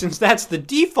 Yeah. Whereas since that's the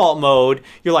default mode,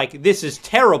 you're like, this is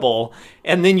terrible.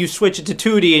 And then you switch it to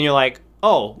 2D and you're like,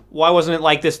 oh, why wasn't it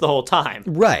like this the whole time?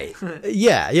 Right.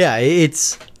 Yeah.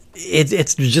 It's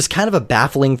just kind of a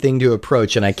baffling thing to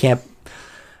approach, and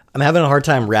I'm having a hard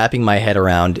time wrapping my head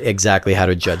around exactly how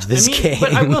to judge this game.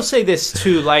 But I will say this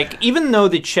too, like, even though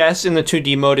the chess in the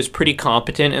 2D mode is pretty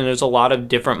competent and there's a lot of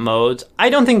different modes, I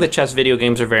don't think the chess video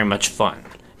games are very much fun.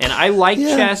 And I like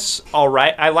chess, all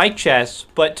right. I like chess,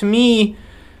 but to me,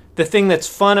 the thing that's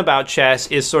fun about chess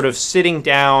is sort of sitting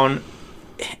down.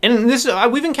 And this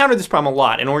we've encountered this problem a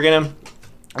lot, and we're going to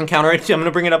encounter it. I'm going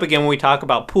to bring it up again when we talk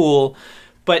about pool.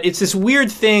 But it's this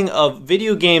weird thing of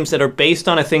video games that are based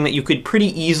on a thing that you could pretty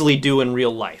easily do in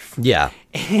real life. Yeah.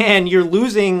 And you're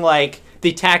losing, like,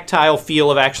 the tactile feel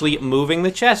of actually moving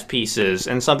the chess pieces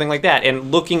and something like that,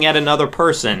 and looking at another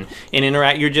person and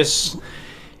interact. You're just...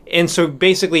 And so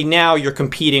basically now you're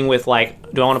competing with,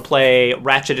 like, do I want to play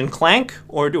Ratchet and Clank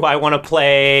or do I want to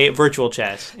play virtual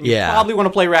chess? And you probably want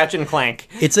to play Ratchet and Clank.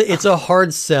 It's a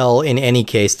hard sell in any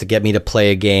case to get me to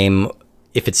play a game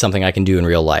if it's something I can do in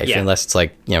real life, unless it's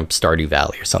like, Stardew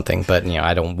Valley or something. But,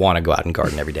 I don't want to go out and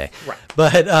garden every day. Right.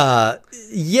 But,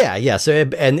 yeah. So,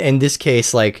 and in this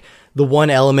case, like, the one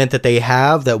element that they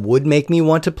have that would make me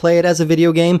want to play it as a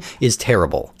video game is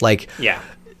terrible. Like,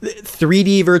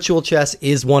 3D virtual chess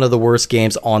is one of the worst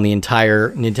games on the entire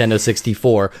Nintendo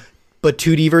 64, but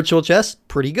 2D virtual chess,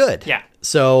 pretty good. Yeah.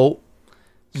 So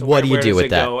what do you do with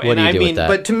that? Go? What do you do with that?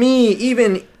 But to me,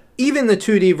 even the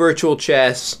 2D virtual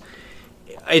chess,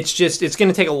 it's going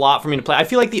to take a lot for me to play. I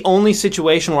feel like the only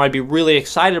situation where I'd be really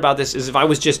excited about this is if I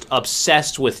was just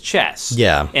obsessed with chess.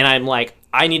 Yeah. And I'm like,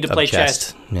 I need to play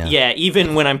chess. Yeah.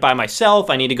 Even when I'm by myself,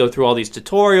 I need to go through all these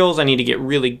tutorials. I need to get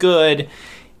really good.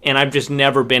 And I've just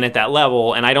never been at that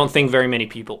level, and I don't think very many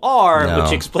people are,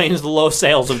 which explains the low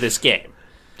sales of this game.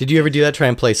 Did you ever do that, try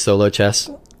and play solo chess?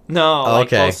 No,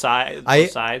 okay. Both sides.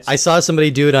 I saw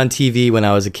somebody do it on TV when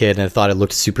I was a kid, and I thought it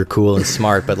looked super cool and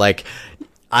smart, but like,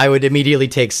 I would immediately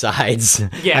take sides.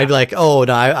 Yeah. I'd be like, oh,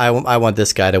 no, I want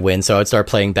this guy to win, so I would start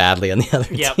playing badly on the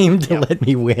other team to let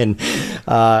me win.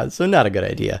 So not a good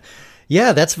idea.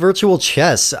 Yeah, that's virtual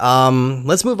chess.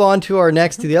 Let's move on to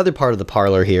the other part of the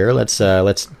parlor here.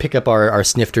 Let's pick up our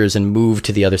snifters and move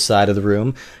to the other side of the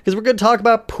room because we're going to talk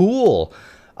about pool.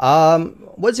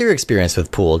 What's your experience with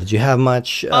pool? Did you have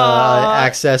much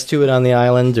access to it on the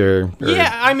island, or? Yeah,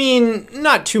 I mean,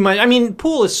 not too much. I mean,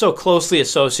 pool is so closely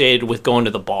associated with going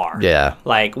to the bar. Yeah,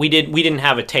 like we didn't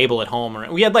have a table at home,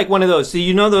 or we had like one of those. So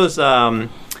you know those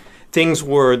things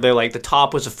where they're like the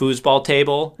top was a foosball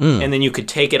table, and then you could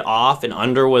take it off, and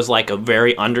under was like a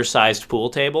very undersized pool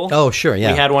table. Oh, sure,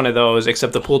 yeah. We had one of those,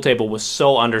 except the pool table was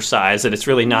so undersized that it's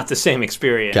really not the same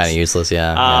experience. Kind of useless,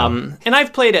 yeah. And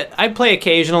I've played it. I play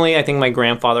occasionally. I think my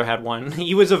grandfather had one.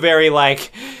 He was a very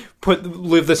like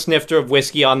leave the snifter of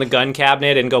whiskey on the gun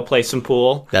cabinet and go play some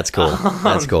pool. That's cool.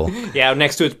 That's cool. Yeah,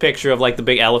 next to his picture of like the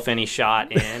big elephant he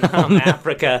shot in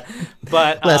Africa.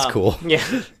 But that's cool. Yeah,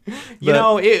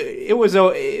 it was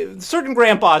certain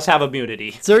grandpas have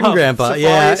immunity. Certain grandpa,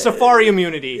 safari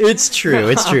immunity. It's true.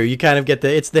 It's true. You kind of get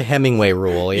it's the Hemingway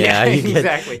rule. Yeah,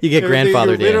 exactly. You get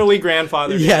grandfathered in. Literally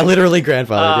grandfathered. Yeah, literally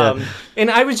grandfathered. Yeah. And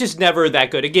I was just never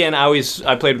that good. Again, I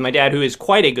played with my dad, who is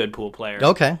quite a good pool player.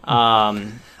 Okay.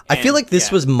 I feel like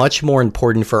this was much more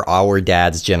important for our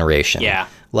dad's generation. Yeah.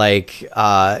 Like,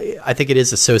 I think it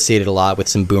is associated a lot with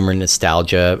some boomer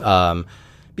nostalgia.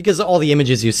 Because all the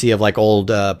images you see of like old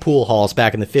pool halls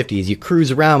back in the 50s, you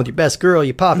cruise around with your best girl,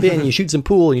 you pop in, you shoot some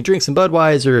pool, and you drink some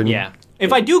Budweiser. And,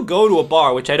 If I do go to a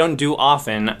bar, which I don't do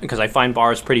often because I find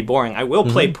bars pretty boring, I will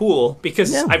play pool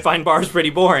because I find bars pretty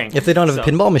boring. If they don't have a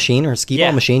pinball machine or a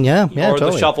skee-ball machine, or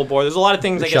totally. The shuffleboard. There's a lot of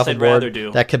things I guess I'd rather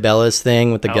do. That Cabela's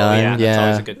thing with the gun. That's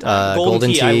always a good time.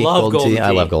 Golden tea. I love golden tea.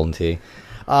 I love golden tea.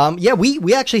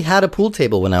 We actually had a pool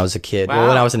table when I was a kid. Wow. Well,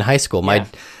 when I was in high school.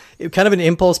 Kind of an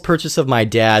impulse purchase of my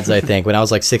dad's, I think, when I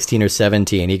was like 16 or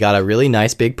 17. He got a really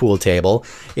nice big pool table.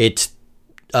 It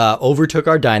overtook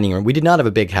our dining room. We did not have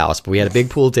a big house, but we had a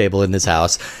big pool table in this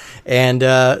house. And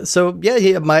my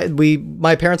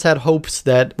parents had hopes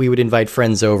that we would invite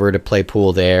friends over to play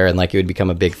pool there and like it would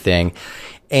become a big thing.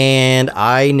 And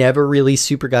I never really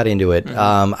super got into it.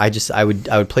 I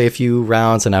would play a few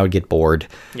rounds and I would get bored.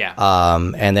 Yeah.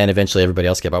 And then eventually everybody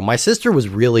else got bored. My sister was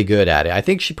really good at it. I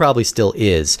think she probably still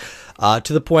is.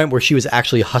 to the point where she was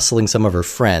actually hustling some of her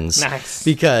friends. Nice.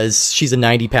 Because she's a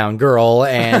 90-pound girl,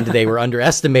 and they were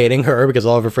underestimating her because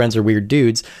all of her friends are weird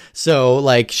dudes. So,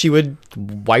 like, she would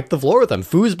wipe the floor with them.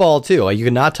 Foosball, too. Like, you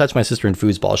cannot touch my sister in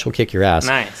foosball. She'll kick your ass.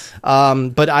 Nice.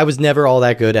 But I was never all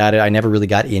that good at it. I never really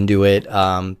got into it.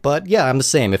 But, yeah, I'm the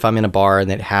same. If I'm in a bar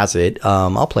and it has it,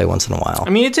 I'll play once in a while. I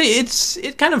mean,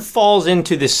 it kind of falls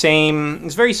into the same...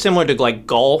 It's very similar to, like,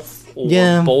 golf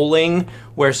or bowling,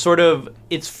 where sort of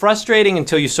it's frustrating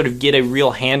until you sort of get a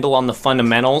real handle on the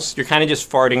fundamentals. You're kind of just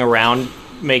farting around,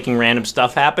 making random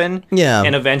stuff happen. Yeah.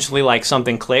 And eventually, like,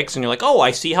 something clicks, and you're like, oh,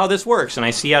 I see how this works, and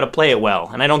I see how to play it well.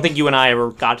 And I don't think you and I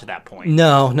ever got to that point.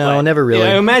 No, never really.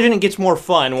 I imagine it gets more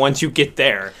fun once you get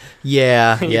there.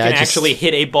 Yeah, and you can actually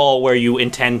hit a ball where you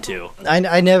intend to.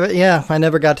 I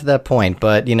never got to that point,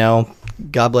 but, you know,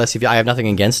 God bless you. I have nothing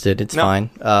against it. It's fine.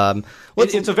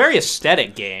 It's a very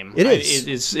aesthetic game. It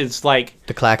is. It's like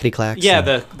the clackety clacks. Yeah,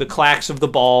 the clacks of the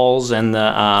balls and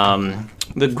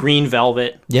the green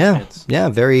velvet. Yeah,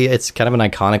 very. It's kind of an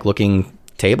iconic looking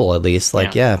table, at least.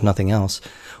 Like, if nothing else.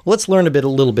 Well, let's learn a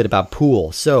little bit about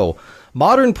pool. So,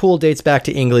 modern pool dates back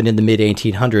to England in the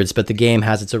mid-1800s, but the game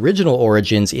has its original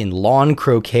origins in lawn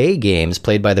croquet games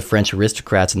played by the French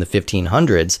aristocrats in the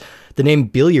 1500s. The name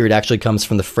billiard actually comes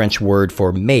from the French word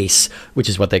for mace, which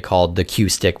is what they called the cue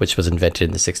stick, which was invented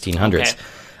in the 1600s.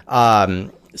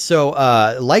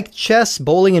 Okay. Like chess,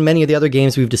 bowling, and many of the other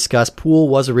games we've discussed, pool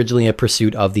was originally a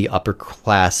pursuit of the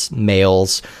upper-class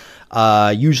males,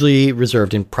 usually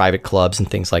reserved in private clubs and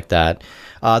things like that.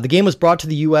 The game was brought to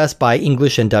the U.S. by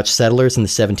English and Dutch settlers in the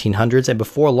 1700s, and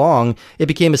before long, it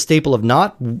became a staple of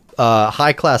not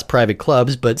high-class private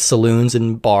clubs, but saloons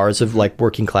and bars of, like,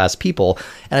 working-class people.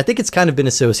 And I think it's kind of been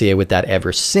associated with that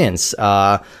ever since.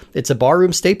 It's a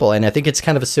barroom staple, and I think it's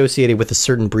kind of associated with a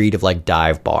certain breed of, like,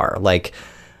 dive bar. Like,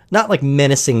 not, like,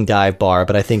 menacing dive bar,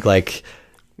 but I think, like...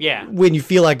 Yeah. When you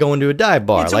feel like going to a dive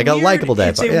bar, like a likable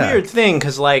dive bar. It's a weird thing,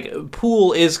 because, like,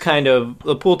 pool is kind of...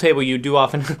 The pool table you do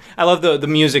often... I love the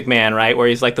Music Man, right? Where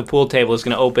he's like, the pool table is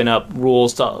going to open up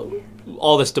rules to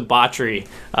all this debauchery,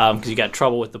 because you got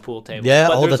trouble with the pool table. Yeah,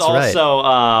 but that's right. There's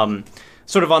also,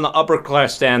 sort of on the upper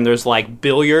class end, there's, like,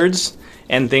 billiards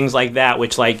and things like that,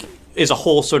 which, like... is a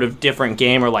whole sort of different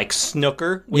game, or like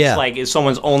snooker, which like is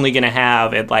someone's only going to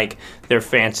have at like their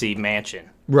fancy mansion.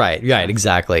 Right,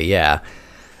 exactly, yeah.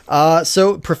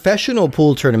 So professional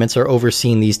pool tournaments are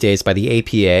overseen these days by the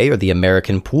APA, or the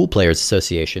American Pool Players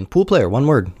Association. Pool player, one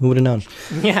word. Who would have known?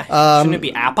 Yeah, shouldn't it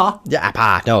be APA? Yeah,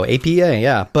 APA. No, APA,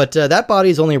 yeah. But that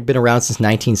body's only been around since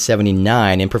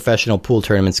 1979, and professional pool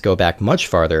tournaments go back much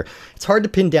farther. It's hard to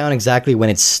pin down exactly when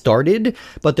it started,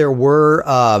 but there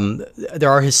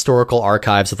are historical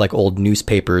archives of like old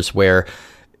newspapers where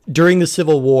during the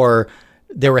Civil War,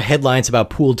 there were headlines about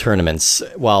pool tournaments,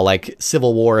 while like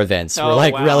Civil War events were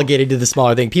relegated to the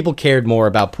smaller thing. People cared more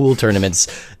about pool tournaments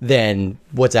than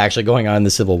what's actually going on in the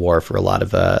Civil War for a lot of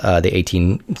the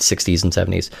 1860s and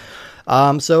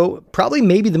 70s. So probably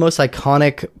maybe the most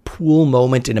iconic pool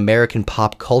moment in American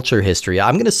pop culture history.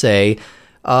 I'm going to say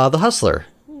The Hustler.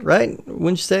 Right?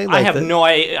 Wouldn't you say? Like I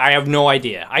have no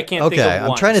idea. I can't think of one.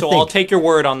 I'm trying to think. I'll take your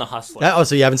word on The Hustler. Oh,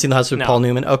 so you haven't seen The Hustler with Paul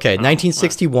Newman? Okay,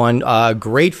 1961,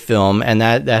 great film, and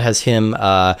that has him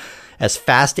as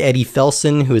Fast Eddie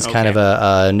Felson, who is kind of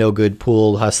a no-good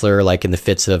pool hustler, like in the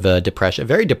fits of depression. A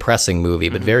very depressing movie,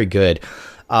 but very good.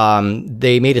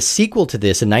 They made a sequel to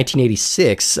this in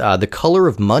 1986, The Color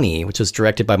of Money, which was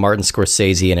directed by Martin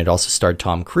Scorsese, and it also starred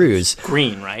Tom Cruise.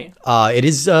 Green, right? It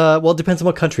is, well, it depends on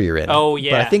what country you're in. Oh,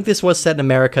 yeah. But I think this was set in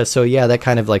America, so yeah, that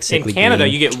kind of like sickly in Canada,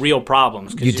 green. You get real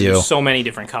problems because there's so many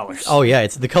different colors. Oh, yeah,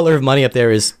 it's The Color of Money up there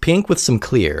is pink with some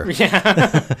clear.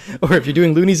 Yeah. Or if you're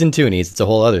doing loonies and toonies, it's a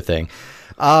whole other thing.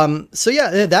 So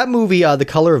yeah, that movie, The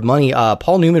Color of Money,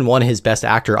 Paul Newman won his Best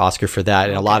Actor Oscar for that,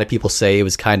 and a lot of people say it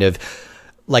was kind of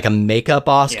like a makeup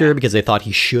Oscar because they thought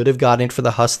he should have gotten it for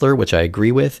The Hustler, which I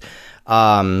agree with.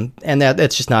 And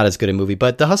that's just not as good a movie.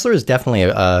 But The Hustler is definitely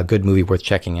a good movie worth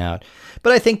checking out.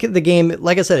 But I think the game,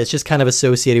 like I said, it's just kind of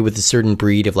associated with a certain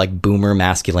breed of like boomer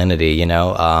masculinity, you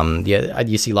know?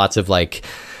 You see lots of like,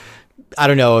 I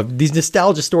don't know, these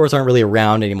nostalgia stores aren't really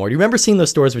around anymore. Do you remember seeing those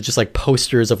stores with just like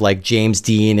posters of like James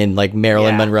Dean and like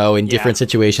Marilyn Monroe in different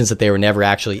situations that they were never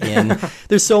actually in?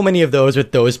 There's so many of those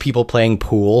with those people playing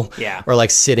pool or like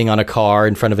sitting on a car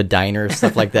in front of a diner,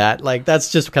 stuff like that. Like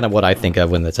that's just kind of what I think of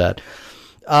when that's at.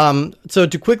 So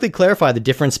to quickly clarify the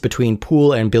difference between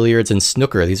pool and billiards and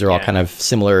snooker, these are all kind of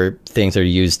similar things that are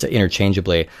used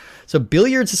interchangeably. So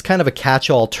billiards is kind of a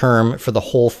catch-all term for the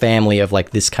whole family of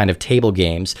like this kind of table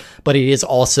games, but it is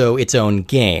also its own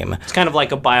game. It's kind of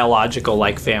like a biological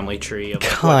like family tree of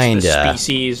like, what's the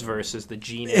species versus the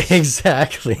genus.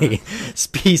 Exactly.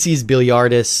 Species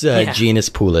Billiardus, genus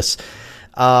Pulis.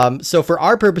 So for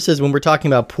our purposes, when we're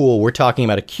talking about pool, we're talking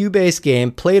about a cue-based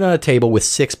game played on a table with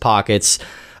 6 pockets.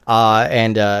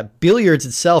 And billiards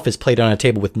itself is played on a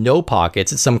table with no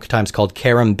pockets. It's sometimes called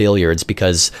carom billiards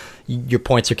because your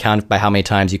points are counted by how many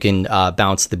times you can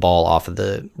bounce the ball off of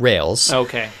the rails.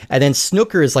 Okay. And then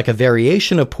snooker is like a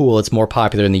variation of pool. It's more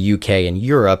popular in the UK and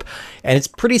Europe. And it's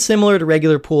pretty similar to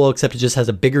regular pool, except it just has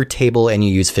a bigger table and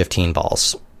you use 15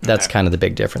 balls. That's kind of the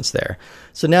big difference there.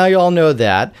 So now you all know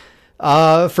that.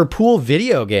 For pool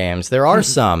video games, there are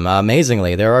some,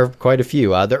 amazingly. There are quite a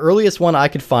few. The earliest one I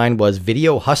could find was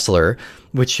Video Hustler,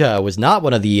 which was not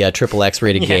one of the XXX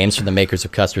rated games from the makers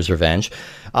of Custer's Revenge.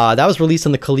 That was released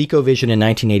on the ColecoVision in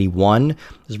 1981.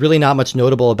 There's really not much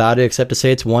notable about it, except to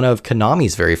say it's one of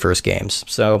Konami's very first games.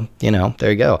 So,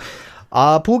 there you go.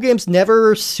 Pool games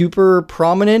never super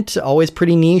prominent, always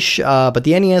pretty niche, but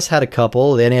the NES had a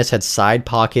couple. The NES had Side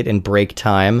Pocket and Break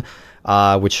Time,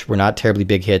 which were not terribly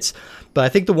big hits. But I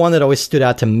think the one that always stood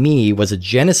out to me was a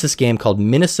Genesis game called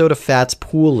Minnesota Fats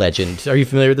Pool Legend. Are you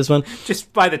familiar with this one?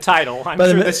 Just by the title. I'm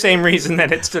sure the same reason that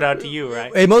it stood out to you,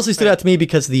 right? It mostly stood out to me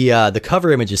because the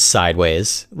cover image is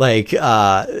sideways. Like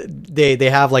they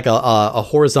have like a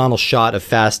horizontal shot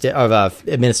of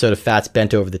Minnesota Fats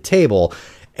bent over the table.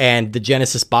 And the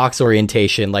Genesis box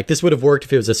orientation, like this would have worked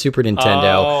if it was a Super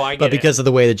Nintendo. But because of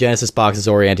the way the Genesis box is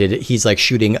oriented, he's like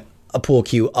shooting a pool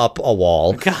cue up a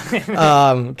wall.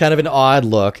 Kind of an odd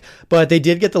look. But they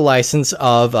did get the license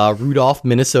of Rudolph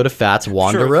Minnesota Fats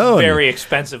Wanderone. Very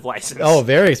expensive license. Oh,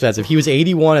 very expensive. He was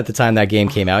 81 at the time that game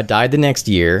came out. Died the next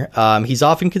year. He's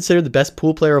often considered the best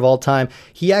pool player of all time.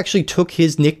 He actually took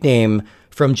his nickname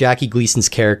from Jackie Gleason's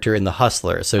character in The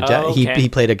Hustler. So he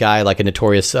played a guy like a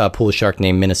notorious pool shark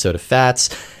named Minnesota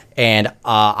Fats. And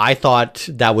I thought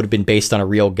that would have been based on a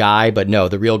real guy, but no,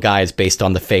 the real guy is based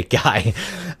on the fake guy.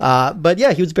 But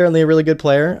yeah, he was apparently a really good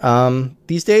player.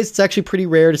 These days, it's actually pretty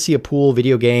rare to see a pool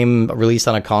video game released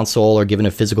on a console or given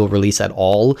a physical release at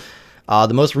all.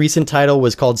 The most recent title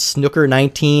was called Snooker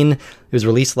 19. It was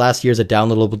released last year as a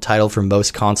downloadable title for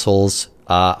most consoles.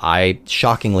 I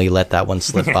shockingly let that one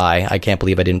slip by. I can't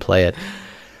believe I didn't play it.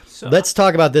 Let's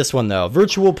talk about this one, though.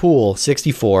 Virtual Pool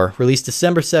 64, released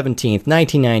December 17th,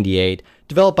 1998,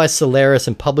 developed by Solaris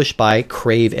and published by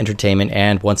Crave Entertainment,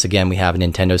 and once again, we have a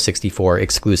Nintendo 64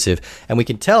 exclusive. And we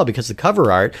can tell because the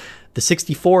cover art, the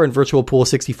 64 in Virtual Pool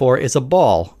 64 is a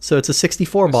ball. So it's a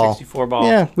 64 ball. 64 ball.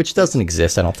 Yeah, which doesn't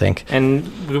exist, I don't think. And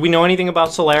do we know anything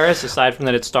about Solaris, aside from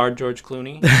that it starred George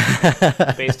Clooney?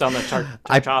 Based on the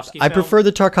Tarkovsky film? I prefer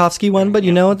the Tarkovsky one, but the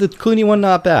Clooney one,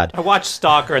 not bad. I watched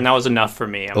Stalker, and that was enough for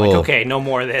me. I'm like, okay, no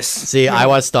more of this. See, I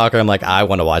watched Stalker, I'm like, I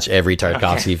want to watch every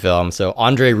Tarkovsky film. So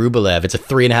Andrei Rublev, it's a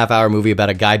 3.5-hour movie about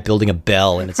a guy building a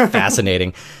bell, and it's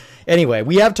fascinating. Anyway,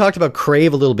 we have talked about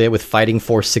Crave a little bit with Fighting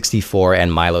Force 64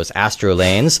 and Milo's Astro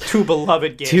Lanes. Two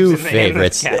beloved games. Two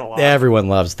favorites. Everyone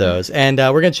loves those. And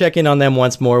we're going to check in on them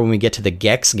once more when we get to the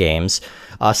Gex games.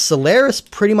 Solaris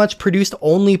pretty much produced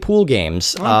only pool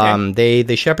games. Okay.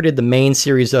 They shepherded the main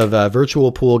series of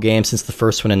Virtual Pool games since the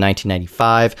first one in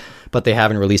 1995, but they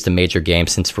haven't released a major game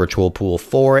since Virtual Pool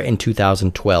 4 in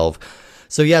 2012.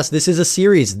 So yes, this is a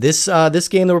series. This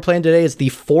game that we're playing today is the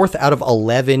 4th out of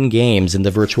 11 games in the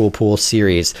Virtual Pool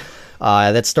series.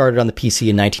 That started on the PC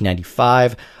in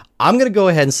 1995. I'm going to go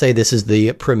ahead and say this is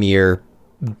the premier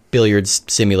billiards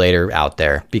simulator out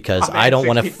there because I don't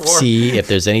want to see if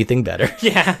there's anything better.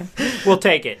 Yeah, we'll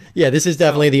take it. Yeah, this is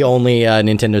definitely the only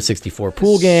Nintendo 64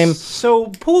 pool game. So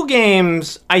pool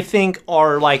games, I think,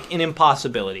 are like an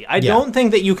impossibility. I don't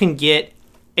think that you can get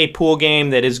a pool game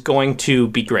that is going to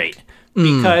be great.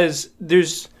 Because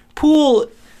there's pool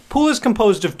is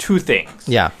composed of two things.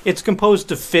 Yeah. It's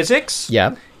composed of physics.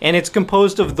 Yeah. And it's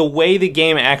composed of the way the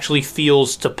game actually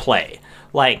feels to play.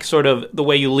 Like sort of the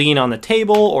way you lean on the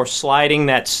table or sliding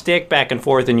that stick back and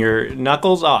forth in your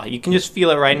knuckles. Oh, you can just feel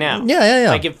it right now. Yeah.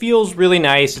 Like it feels really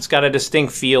nice. It's got a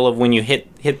distinct feel of when you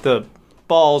hit the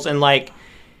balls, and like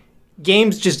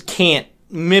games just can't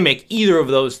mimic either of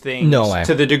those things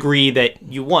to the degree that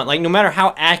you want. Like no matter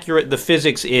how accurate the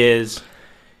physics is,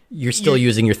 you're still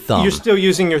using your thumb. You're still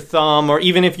using your thumb, or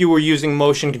even if you were using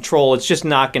motion control, it's just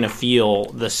not going to feel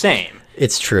the same.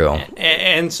 It's true.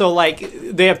 And so like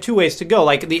they have two ways to go.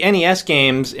 Like the NES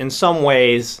games in some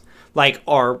ways,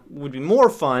 would be more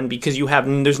fun because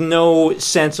there's no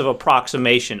sense of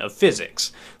approximation of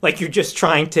physics. Like you're just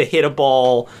trying to hit a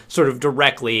ball sort of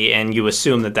directly, and you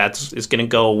assume that is going to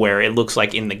go where it looks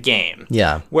like in the game.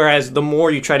 Yeah. Whereas the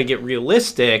more you try to get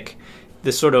realistic,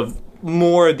 the sort of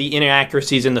more the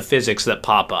inaccuracies in the physics that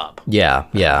pop up. Yeah,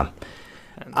 yeah.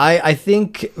 I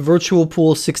think Virtual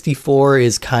Pool 64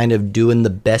 is kind of doing the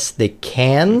best they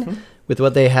can with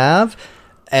what they have,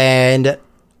 and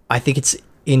I think it's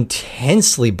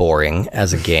intensely boring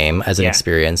as a game, as an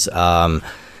experience.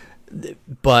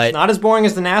 But not as boring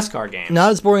as the NASCAR games.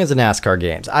 Not as boring as the NASCAR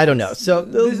games. I don't know. So,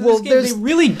 they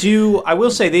really do. I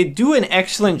will say they do an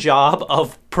excellent job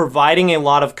of providing a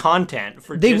lot of content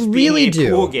for they just really being a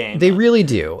do. pool game. They really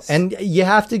do, and you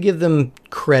have to give them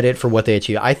credit for what they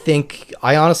achieve.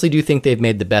 I honestly do think they've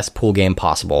made the best pool game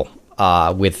possible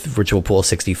with Virtual Pool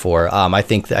 64. I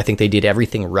think they did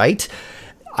everything right.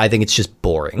 I think it's just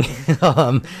boring.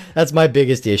 That's my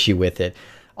biggest issue with it.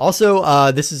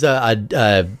 Also, this is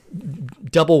a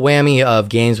double whammy of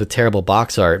games with terrible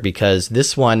box art, because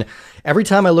this one, every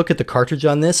time I look at the cartridge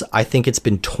on this, I think it's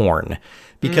been torn.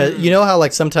 Because you know how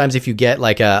like sometimes if you get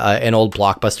like an old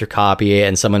Blockbuster copy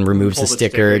and someone removes the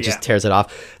sticker, it just tears it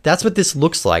off. That's what this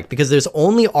looks like, because there's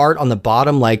only art on the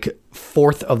bottom like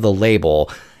fourth of the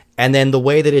label, and then the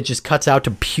way that it just cuts out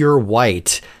to pure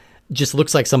white just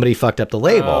looks like somebody fucked up the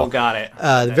label. Oh, got it.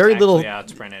 Very little. Yeah,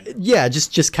 it's printed. Yeah,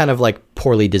 just kind of like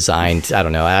poorly designed. I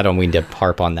don't know. I don't mean to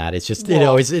harp on that. It's just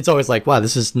it's always like, wow,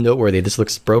 this is noteworthy. This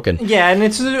looks broken. Yeah, and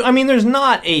there's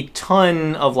not a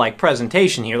ton of like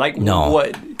presentation here. Like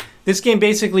what this game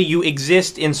basically, you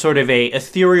exist in sort of a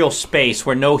ethereal space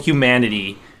where no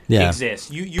humanity exists.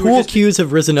 Pool cues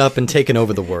have risen up and taken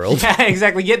over the world. Yeah,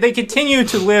 exactly. Yet they continue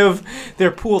to live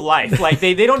their pool life. Like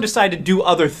they don't decide to do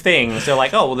other things. They're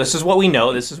like, oh, well, this is what we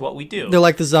know. This is what we do. They're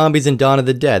like the zombies in Dawn of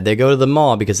the Dead. They go to the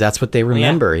mall because that's what they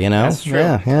remember. You know. That's true.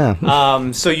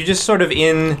 Yeah. So you're just sort of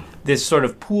in this sort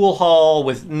of pool hall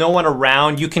with no one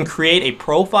around. You can create a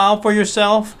profile for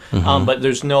yourself, but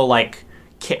there's no like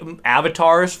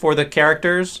avatars for the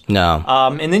characters. No.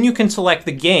 And then you can select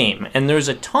the game, and there's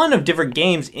a ton of different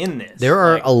games in this. There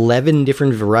are 11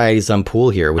 different varieties on pool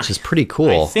here, which is pretty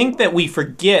cool. I think that we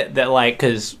forget that, like,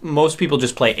 because most people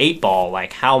just play 8-ball,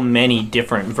 like how many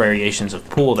different variations of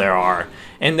pool there are,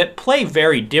 and that play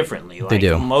very differently. Like, they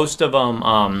do. Most of them,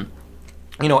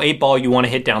 8-ball, you want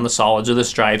to hit down the solids or the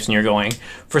stripes, and you're going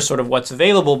for sort of what's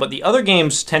available, but the other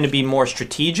games tend to be more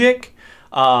strategic.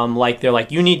 Like, they're like,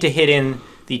 you need to hit in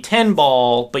the 10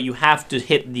 ball, but you have to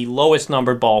hit the lowest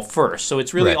numbered ball first. So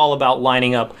it's really all about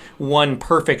lining up one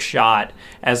perfect shot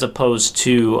as opposed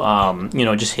to,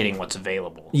 just hitting what's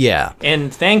available. Yeah.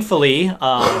 And thankfully,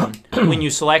 when you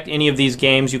select any of these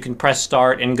games, you can press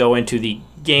start and go into the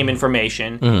game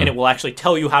information, and it will actually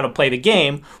tell you how to play the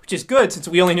game, which is good since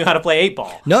we only knew how to play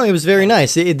 8-ball. No, it was very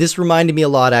nice. This reminded me a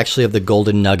lot, actually, of the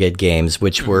Golden Nugget games,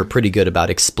 which were pretty good about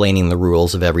explaining the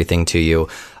rules of everything to you.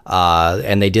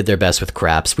 And they did their best with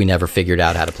craps. We never figured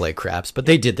out how to play craps, but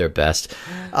they did their best.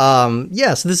 So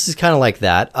this is kind of like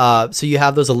that. So you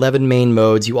have those 11 main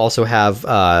modes. You also have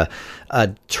a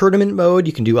tournament mode.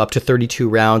 You can do up to 32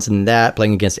 rounds in that,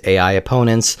 playing against AI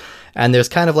opponents. And there's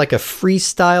kind of like a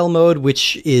freestyle mode,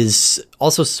 which is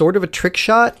also sort of a trick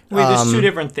shot. Wait, there's two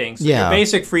different things. So your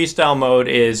basic freestyle mode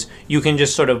is you can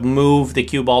just sort of move the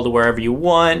cue ball to wherever you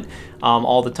want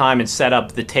all the time and set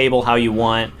up the table how you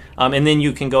want. And then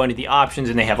you can go into the options,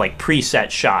 and they have like preset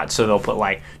shots. So they'll put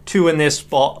like 2 in this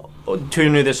ball, 2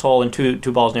 near this hole, and two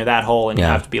balls near that hole, and you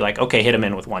have to be like, okay, hit them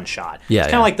in with one shot. Yeah,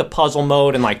 it's kind of like the puzzle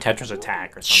mode in like Tetris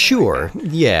Attack or something. Sure, like that.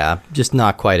 Yeah, just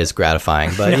not quite as gratifying,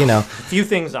 but few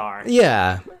things are.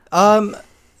 Yeah.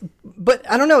 But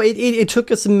I don't know. It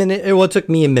took us a minute. Well, it took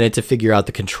me a minute to figure out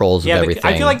the controls of everything.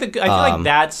 I feel like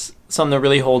that's something that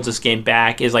really holds this game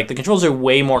back. Is like the controls are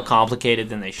way more complicated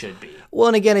than they should be. Well,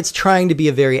 and again, it's trying to be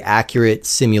a very accurate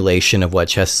simulation of what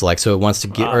chess is like. So it wants to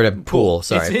get or pool.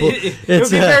 Sorry, pool. It would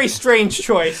be a very strange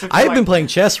choice. I've been playing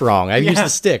chess wrong. I've used the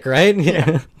stick, right?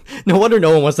 Yeah. No wonder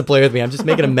no one wants to play with me. I'm just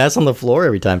making a mess on the floor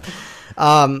every time.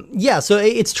 So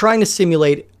it's trying to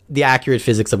simulate the accurate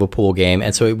physics of a pool game,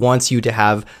 and so it wants you to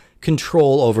have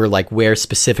control over like where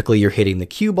specifically you're hitting the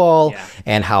cue ball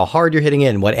and how hard you're hitting it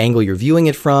and what angle you're viewing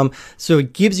it from. So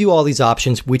it gives you all these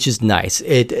options, which is nice.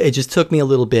 It just took me a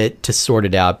little bit to sort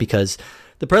it out because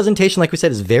the presentation, like we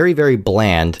said, is very, very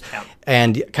bland. Yeah.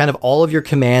 And kind of all of your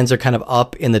commands are kind of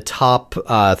up in the top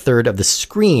third of the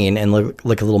screen and look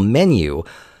like a little menu.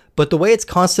 But the way it's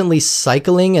constantly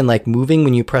cycling and like moving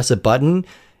when you press a button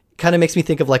kind of makes me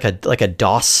think of like a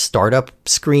DOS startup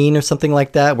screen or something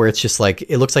like that, where it's just like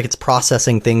it looks like it's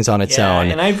processing things on its own.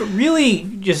 And I've really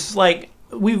just like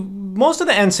we've most of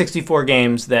the N64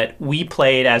 games that we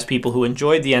played as people who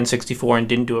enjoyed the N64 and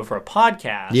didn't do it for a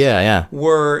podcast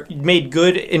were made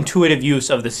good intuitive use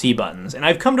of the C buttons. And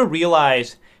I've come to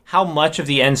realize how much of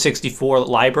the N64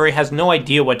 library has no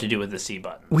idea what to do with the C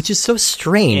button. Which is so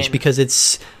strange because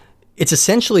it's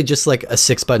essentially just like a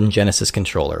 6-button Genesis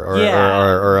controller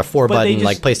or a 4-button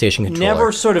like PlayStation controller.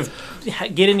 Never sort of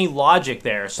get any logic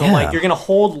there. So like you're going to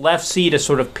hold left C to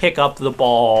sort of pick up the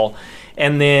ball,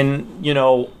 and then, you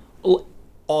know,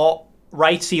 all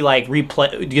right C like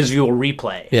replay gives you a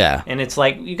replay. Yeah. And it's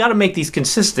like you got to make these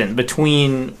consistent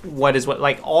between what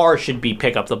like R should be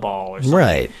pick up the ball or something.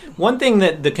 Right. One thing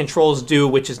that the controls do,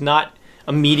 which is not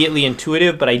immediately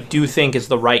intuitive, but I do think is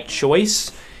the right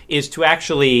choice, is to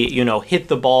actually, you know, hit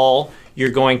the ball. You're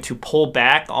going to pull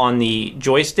back on the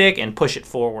joystick and push it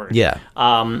forward. Yeah.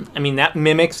 I mean, that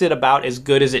mimics it about as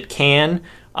good as it can.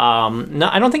 No,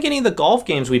 I don't think any of the golf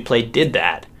games we played did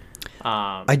that.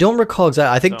 I don't recall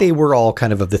exactly. I think they were all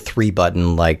kind of the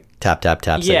 3-button, like tap, tap,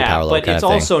 tap, second power level kind of thing. Yeah, but it's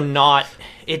also not,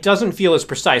 it doesn't feel as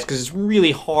precise because it's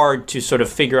really hard to sort of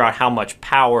figure out how much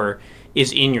power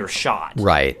is in your shot.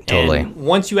 Right, totally. And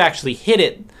once you actually hit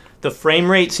it, the frame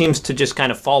rate seems to just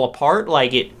kind of fall apart.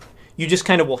 Like you just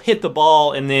kind of will hit the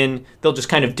ball and then they'll just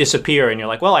kind of disappear and you're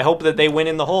like, well, I hope that they went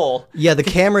in the hole. Yeah, the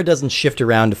camera doesn't shift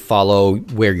around to follow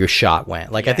where your shot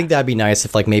went. Like I think that'd be nice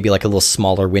if like maybe like a little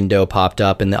smaller window popped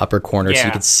up in the upper corner so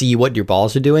you could see what your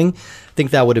balls are doing. I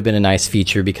think that would have been a nice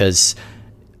feature because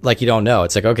like you don't know.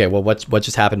 It's like, okay, well what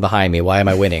just happened behind me? Why am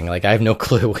I winning? Like I have no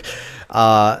clue.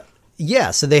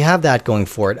 Yeah, so they have that going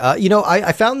for it. You know,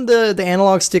 I found the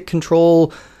analog stick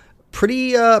control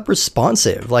pretty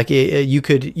responsive. Like you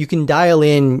can dial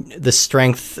in the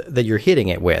strength that you're hitting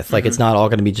it with. Like it's not all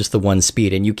going to be just the one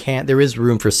speed, and there is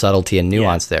room for subtlety and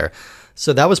nuance there.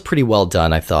 So that was pretty well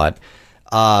done, I thought.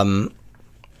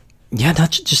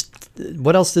 Not just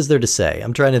what else is there to say?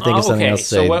 I'm trying to think of something else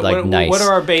to say. Nice. What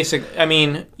are our basic? I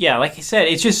mean, yeah, like I said,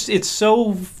 it's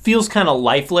so feels kind of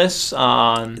lifeless.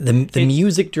 The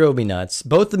music drove me nuts.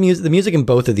 Both the music in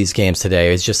both of these games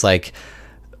today is just like.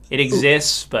 It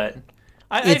exists, but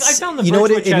I found the you know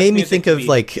what it made me think of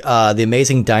like the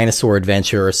Amazing Dinosaur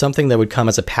Adventure or something that would come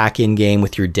as a pack-in game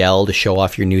with your Dell to show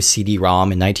off your new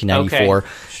CD-ROM in 1994. Okay,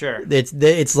 sure.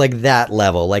 It's like that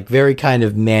level, like very kind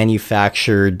of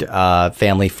manufactured,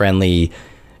 family-friendly,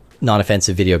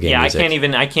 non-offensive video game music.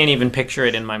 I can't even picture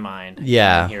it in my mind.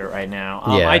 Yeah, here right now.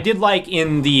 I did like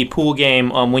in the pool game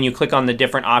when you click on the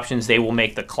different options, they will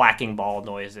make the clacking ball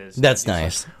noises. That's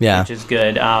nice. Yeah, which is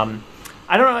good.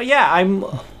 I don't know. Yeah, I'm.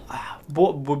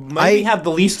 Maybe have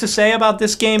the least to say about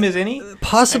this game as any.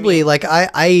 Possibly, like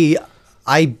I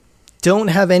don't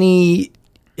have any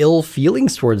ill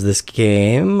feelings towards this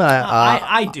game.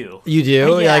 I do. You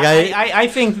do? Yeah, like I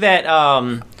think that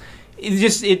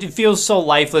it feels so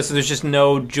lifeless. There's just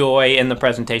no joy in the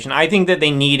presentation. I think that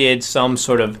they needed some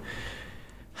sort of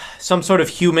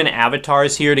human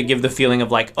avatars here to give the feeling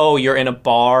of like, oh, you're in a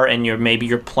bar and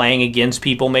you're playing against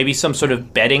people, maybe some sort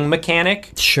of betting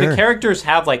mechanic. Sure. The characters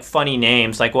have like funny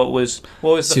names, like what was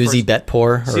the Susie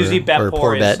Betpour? Susie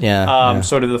Betpour is Bet,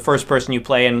 sort of the first person you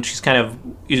play, and she's kind of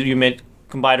you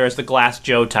combine her as the Glass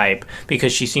Joe type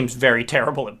because she seems very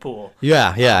terrible at pool.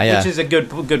 Yeah. Which is a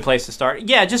good place to start.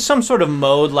 Yeah, just some sort of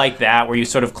mode like that where you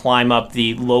sort of climb up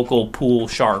the local pool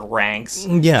shark ranks.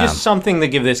 Yeah. Just something to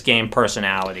give this game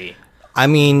personality. I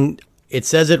mean, it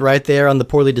says it right there on the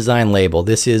poorly designed label.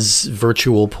 This is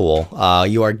virtual pool.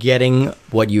 You are getting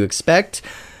what you expect,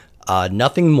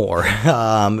 nothing more.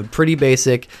 Pretty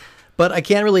basic, but I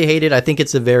can't really hate it. I think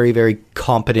it's a very, very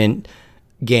competent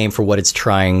game for what it's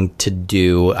trying to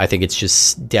do. I think it's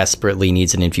just desperately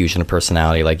needs an infusion of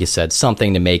personality, like you said,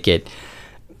 something to make it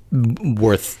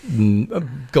worth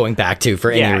going back to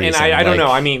for any reason. And I don't know.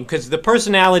 I mean, because the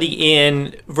personality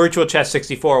in Virtual Chess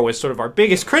 64 was sort of our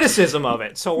biggest criticism of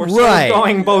it. So we're sort of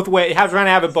going both ways, trying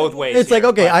to have it both ways. It's like,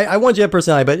 okay, I want you to have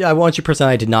personality, but I want your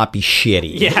personality to not be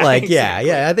shitty. Yeah, like, exactly.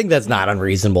 yeah. I think that's not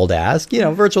unreasonable to ask. You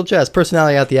know, Virtual Chess,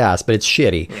 personality out the ass, but it's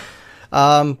shitty. Yeah.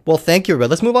 Well, thank you, everybody.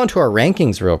 Let's move on to our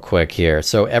rankings real quick here.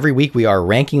 So every week we are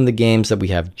ranking the games that we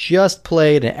have just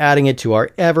played and adding it to our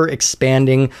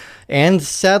ever-expanding and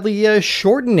sadly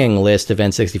shortening list of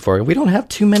N64. We don't have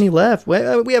too many left.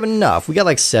 We have enough. We got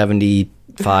like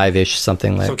 75-ish,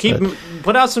 something like that. So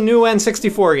put out some new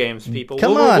N64 games, people.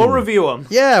 Come on. We'll review them.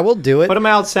 Yeah, we'll do it. Put them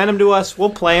out, send them to us.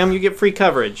 We'll play them. You get free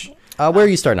coverage. Where are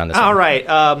you starting on this one? All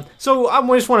right. So I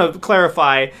just want to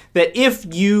clarify that if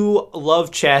you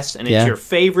love chess and it's your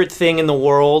favorite thing in the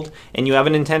world and you have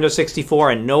a Nintendo 64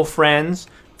 and no friends,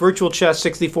 Virtual Chess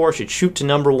 64 should shoot to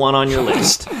number 1 on your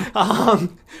list.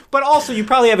 But also, you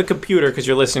probably have a computer because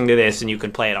you're listening to this and you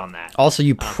can play it on that. Also,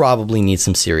 you probably need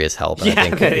some serious help. Yeah, I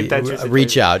think that's your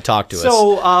reach out, talk to us.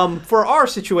 So, for our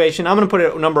situation, I'm going to put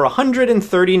it at number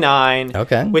 139.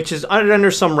 Okay. Which is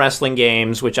under some wrestling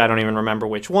games, which I don't even remember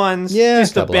which ones. Yeah,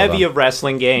 just a couple of bevy them. of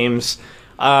wrestling games.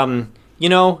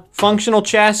 Functional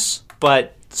chess,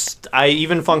 but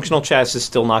even functional chess is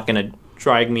still not going to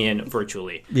drag me in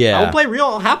virtually. Yeah.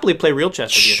 I'll happily play real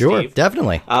chess with you, Sure, Steve.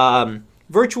 definitely.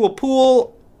 Virtual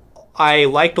pool, I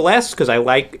liked less because I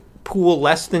like pool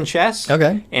less than chess.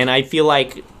 Okay. And I feel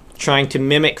like trying to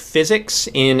mimic physics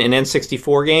in an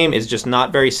N64 game is just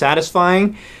not very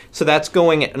satisfying. So that's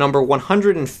going at number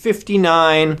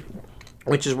 159,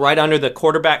 which is right under the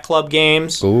Quarterback Club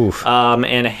games. Oof.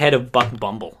 And ahead of Buck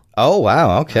Bumble. Oh,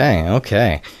 wow.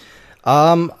 Okay.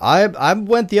 I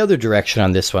went the other direction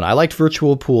on this one. I liked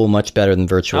Virtual Pool much better than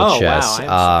Virtual Chess. Wow,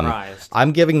 I'm surprised.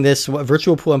 I'm giving this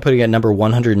Virtual Pool. I'm putting at number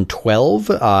 112.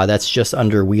 That's just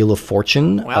under Wheel of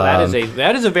Fortune. Wow,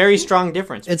 that is a very strong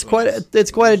difference. It's quite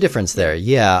a difference there.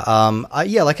 Yeah.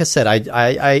 Like I said,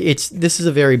 this is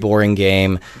a very boring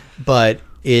game, but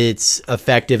it's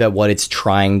effective at what it's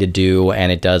trying to do,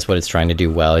 and it does what it's trying to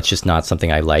do well. It's just not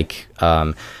something I like.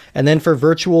 And then for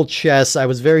Virtual Chess, I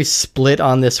was very split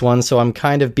on this one, so I'm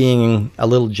kind of being a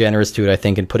little generous to it, I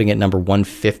think, and putting it number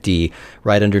 150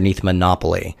 right underneath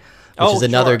Monopoly, which is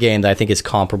another game that I think is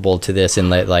comparable to this in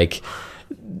that, like,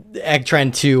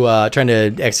 trying to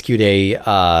execute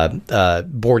a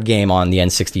board game on the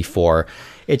N64.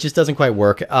 It just doesn't quite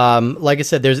work. Like I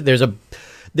said,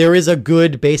 there is a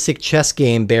good basic chess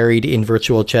game buried in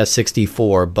Virtual Chess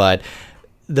 64, but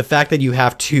the fact that you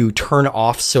have to turn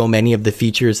off so many of the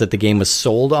features that the game was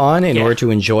sold on in order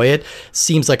to enjoy it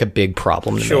seems like a big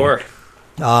problem to me. Sure.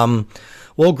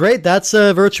 Well, great. That's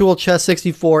Virtual Chess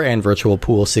 64 and Virtual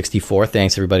Pool 64.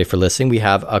 Thanks, everybody, for listening. We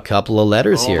have a couple of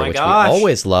letters here, which we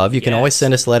always love. You can always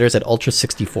send us letters at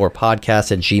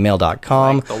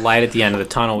ultra64podcast@gmail.com. Like the light at the end of the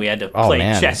tunnel. We had to play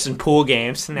chess and pool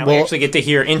games. And now we actually get to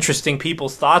hear interesting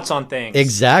people's thoughts on things.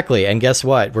 Exactly. And guess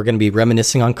what? We're going to be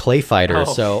reminiscing on Clay Fighter.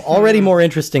 So already more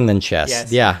interesting than chess.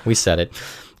 Yes. Yeah, we said it.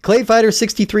 Clay Fighter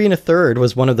 63 1/3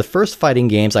 was one of the first fighting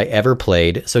games I ever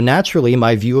played, so naturally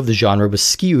my view of the genre was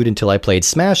skewed until I played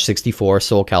Smash 64,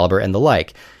 Soul Calibur, and the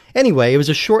like. Anyway, it was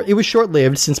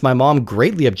short-lived since my mom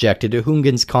greatly objected to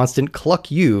Hungen's constant cluck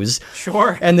yous.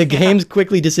 Sure. And the games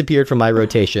quickly disappeared from my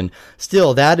rotation.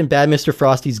 Still, that and Bad Mr.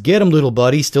 Frosty's "Get 'em, little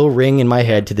buddy" still ring in my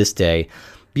head to this day.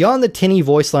 Beyond the tinny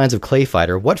voice lines of Clay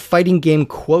Fighter, what fighting game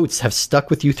quotes have stuck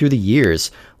with you through the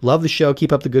years? Love the show.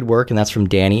 Keep up the good work. And that's from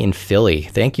Danny in Philly.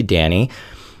 Thank you, Danny.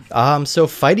 So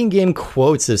fighting game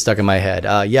quotes have stuck in my head.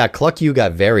 Cluck you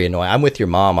got very annoying. I'm with your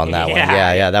mom on that one.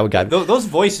 Yeah, that would got... Those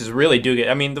voices really do get...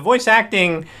 I mean, the voice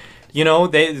acting...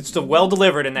 it's still well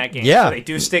delivered in that game. Yeah, so they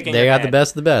do stick in your head. They got the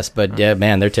best of the best, but yeah,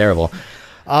 man, they're terrible.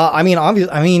 I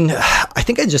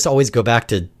think I just always go back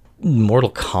to Mortal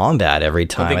Kombat every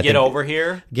time. Get Over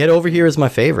Here? Get Over Here is my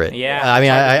favorite. Yeah.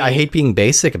 I hate being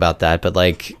basic about that, but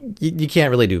like you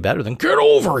can't really do better than Get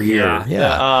Over Here.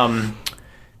 Yeah.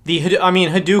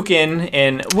 Hadouken,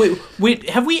 and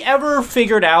have we ever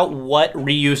figured out what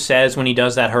Ryu says when he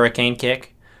does that hurricane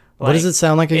kick? What does it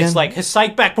sound like again? It's like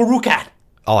Hisike back Barukat.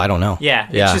 Oh, I don't know. Yeah.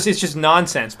 It's just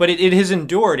nonsense, but it has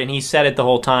endured, and he said it the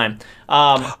whole time.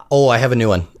 I have a new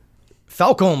one.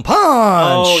 Falcon Punch!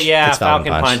 Oh, yeah, it's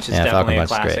Falcon Punch is definitely a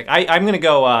classic. I'm going to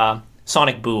go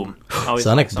Sonic Boom.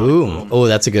 Sonic Boom. Oh,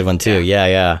 that's a good one, too.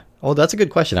 Yeah. Oh, that's a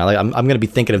good question. I'm going to be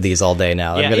thinking of these all day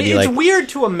now. Yeah, it's weird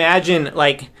to imagine,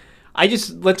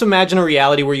 let's imagine a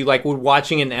reality where you, were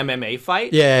watching an MMA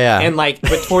fight. Yeah. And,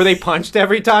 before they punched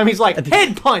every time, he's like,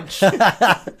 head punch!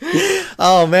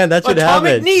 Oh, man, that should happen.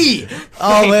 Atomic knee!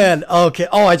 Oh, man. Okay.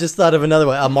 Oh, I just thought of another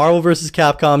one. Marvel vs.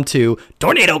 Capcom 2,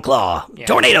 Tornado Claw. Yeah.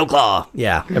 Tornado Claw.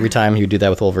 Yeah, every time you do that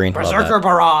with Wolverine. Berserker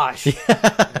Barrage.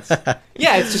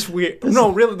 Yeah, it's just weird.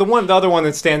 No, really, the other one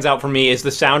that stands out for me is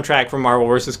the soundtrack from Marvel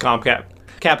vs.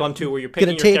 Capcom 2, where you're picking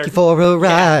your character. Gonna take you for a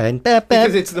ride. Yeah,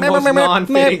 because it's the most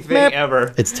non-fitting thing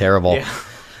ever. It's terrible. Yeah.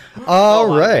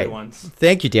 All right.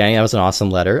 Thank you, Danny. That was an awesome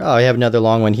letter. I have another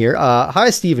long one here. Hi,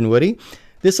 Stephen Woody.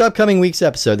 This upcoming week's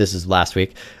episode, this is last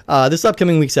week, this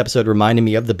upcoming week's episode reminded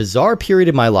me of the bizarre period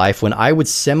of my life when I would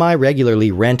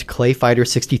semi-regularly rent Clay Fighter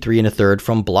 63 1/3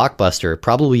 from Blockbuster,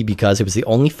 probably because it was the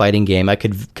only fighting game I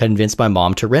could convince my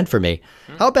mom to rent for me.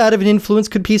 How bad of an influence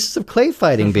could pieces of clay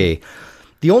fighting be?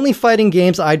 The only fighting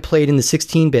games I'd played in the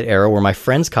 16-bit era were my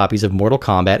friends' copies of Mortal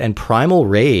Kombat and Primal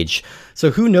Rage. So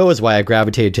who knows why I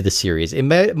gravitated to the series? It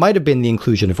might have been the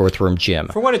inclusion of Earthworm Jim.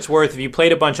 For what it's worth, if you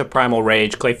played a bunch of Primal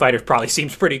Rage, Clay Fighter probably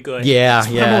seems pretty good. Yeah,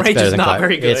 Primal Rage is not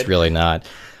very good. It's really not.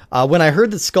 When I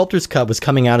heard that Sculptor's Cut was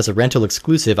coming out as a rental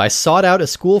exclusive, I sought out a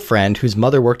school friend whose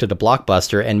mother worked at a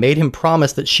Blockbuster and made him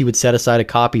promise that she would set aside a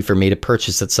copy for me to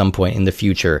purchase at some point in the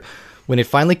future. When it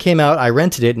finally came out, I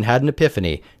rented it and had an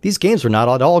epiphany. These games were not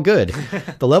at all good.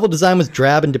 The level design was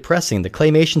drab and depressing, the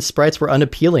claymation sprites were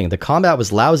unappealing, the combat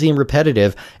was lousy and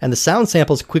repetitive, and the sound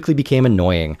samples quickly became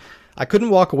annoying. I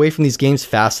couldn't walk away from these games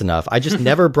fast enough. I just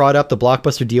never brought up the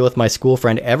Blockbuster deal with my school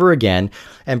friend ever again,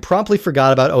 and promptly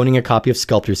forgot about owning a copy of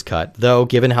Sculptor's Cut, though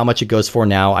given how much it goes for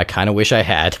now, I kind of wish I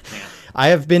had. I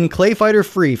have been Clay Fighter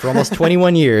free for almost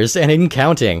 21 years, and in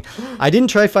counting. I didn't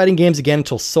try fighting games again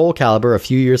until Soul Calibur a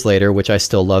few years later, which I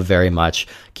still love very much.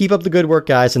 Keep up the good work,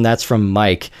 guys, and that's from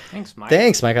Mike. Thanks,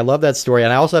 Mike. I love that story.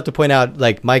 And I also have to point out,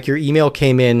 like, Mike, your email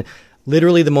came in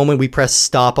literally the moment we pressed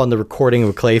stop on the recording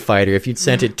of Clay Fighter. If you'd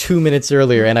sent it 2 minutes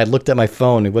earlier and I'd looked at my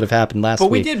phone, it would have happened last week.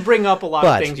 But we did bring up a lot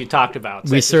of things you talked about.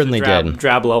 We certainly did.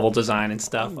 Drab level design and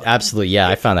stuff. Absolutely, yeah.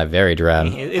 I found that very drab.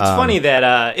 It's funny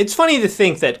that it's funny to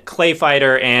think that Clay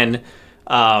Fighter and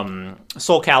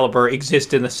Soul Calibur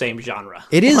exist in the same genre.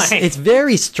 It is. Like, it's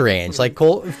very strange. Like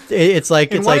it's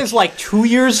like one is like 2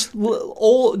 years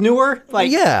newer. Like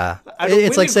yeah,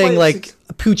 it's like saying like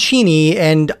Puccini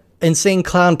and Insane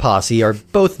Clown Posse are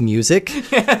both music.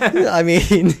 I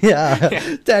mean,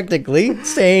 yeah, technically,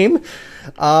 same.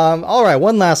 All right,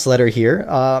 one last letter here.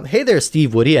 Hey there,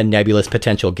 Steve Woody, a nebulous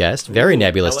potential guest. Very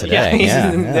nebulous today. Yeah.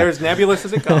 There's nebulous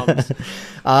as it comes.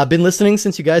 Been listening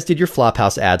since you guys did your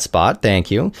Flophouse ad spot.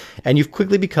 Thank you. And you've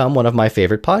quickly become one of my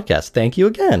favorite podcasts. Thank you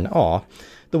again. Aw.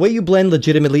 The way you blend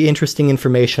legitimately interesting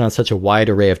information on such a wide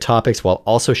array of topics while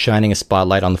also shining a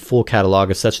spotlight on the full catalog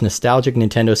of such a nostalgic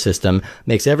Nintendo system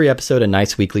makes every episode a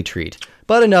nice weekly treat.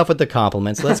 But enough with the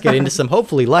compliments. Let's get into some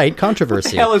hopefully light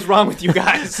controversy. What the hell is wrong with you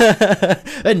guys?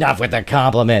 Enough with the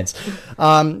compliments.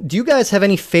 Do you guys have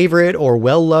any favorite or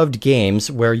well-loved games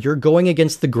where you're going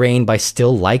against the grain by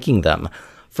still liking them?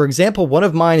 For example, one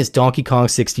of mine is Donkey Kong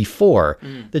 64.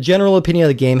 The general opinion of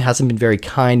the game hasn't been very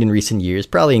kind in recent years,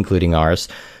 probably including ours,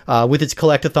 with its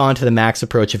collect-a-thon to the max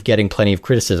approach of getting plenty of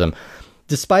criticism.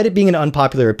 Despite it being an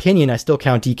unpopular opinion, I still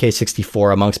count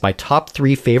DK64 amongst my top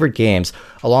 3 favorite games,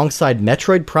 alongside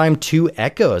Metroid Prime 2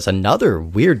 Echoes, another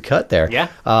weird cut there, yeah,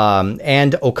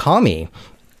 and Okami.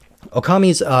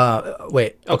 Okami's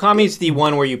Okami's the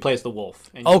one where you play as the wolf.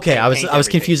 Okay, I was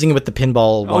confusing it with the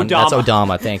pinball one. Odama. That's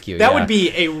Odama. Thank you. That would be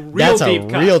a real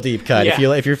deep cut.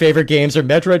 Yeah. If your favorite games are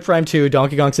Metroid Prime 2,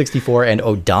 Donkey Kong 64, and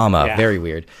Odama, very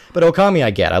weird. But Okami,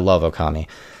 I love Okami.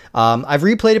 I've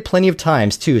replayed it plenty of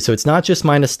times too, so it's not just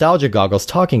my nostalgia goggles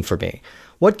talking for me.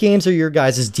 What games are your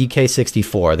guys'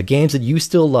 DK64? The games that you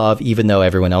still love, even though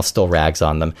everyone else still rags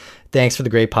on them. Thanks for the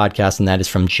great podcast, and that is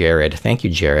from Jared. Thank you,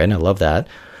 Jared. I love that.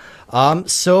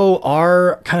 So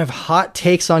our kind of hot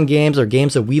takes on games are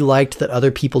games that we liked that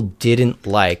other people didn't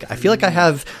like. I feel like I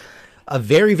have a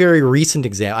very, very recent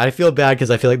example. I feel bad because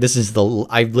I feel like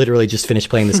I literally just finished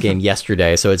playing this game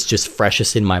yesterday, so it's just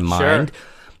freshest in my mind. Sure.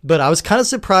 But I was kind of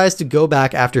surprised to go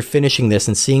back after finishing this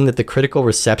and seeing that the critical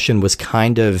reception was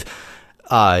kind of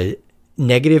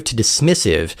negative to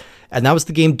dismissive. And that was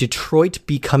the game Detroit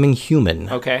Becoming Human.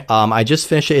 Okay. I just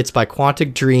finished it. It's by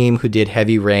Quantic Dream, who did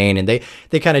Heavy Rain, and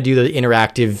they kind of do the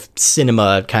interactive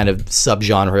cinema kind of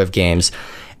subgenre of games.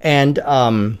 And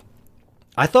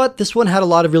I thought this one had a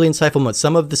lot of really insightful moments.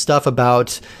 Some of the stuff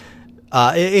about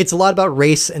it's a lot about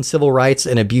race and civil rights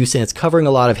and abuse, and it's covering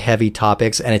a lot of heavy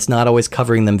topics, and it's not always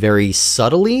covering them very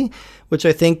subtly, which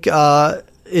I think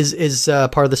is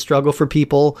part of the struggle for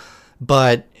people.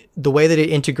 But the way that it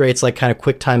integrates like kind of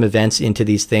quick time events into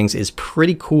these things is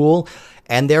pretty cool.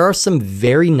 And there are some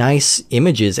very nice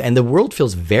images, and the world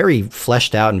feels very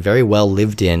fleshed out and very well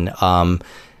lived in.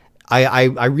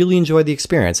 I really enjoyed the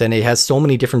experience, and it has so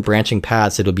many different branching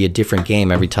paths. It'll be a different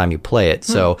game every time you play it.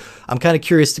 So I'm kind of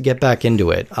curious to get back into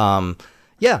it. I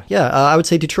would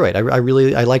say Detroit. I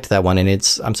liked that one, and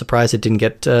I'm surprised it didn't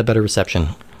get better reception.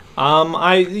 There's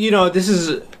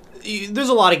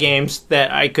a lot of games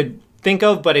that I could think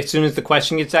of, but as soon as the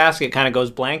question gets asked, it kind of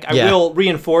goes blank. I will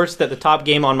reinforce that the top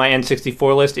game on my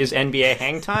N64 list is NBA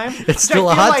Hang Time. It's still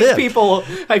a hot tip.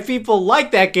 People like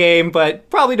that game, but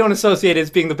probably don't associate it as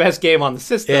being the best game on the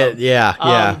system.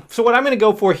 So what I'm going to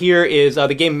go for here is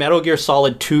the game Metal Gear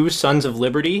Solid 2: Sons of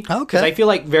Liberty. Okay. I feel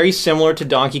like very similar to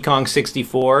Donkey Kong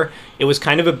 64. it was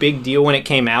kind of a big deal when it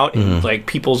came out. And, like,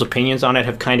 people's opinions on it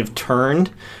have kind of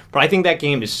turned. But I think that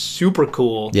game is super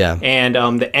cool. Yeah. And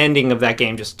the ending of that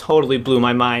game just totally blew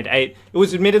my mind. It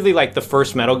was admittedly like the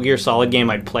first Metal Gear Solid game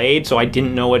I played, so I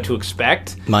didn't know what to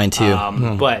expect. Mine too.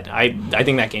 But I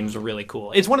think that game is really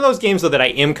cool. It's one of those games, though, that I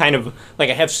am kind of, like,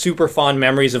 I have super fond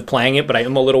memories of playing it, but I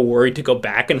am a little worried to go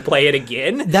back and play it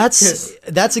again.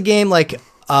 That's a game, like,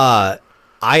 I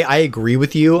agree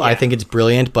with you. Yeah. I think it's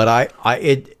brilliant, but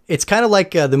it's kind of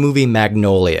like the movie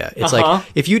Magnolia. It's like,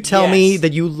 if you tell me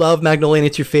that you love Magnolia and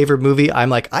it's your favorite movie, I'm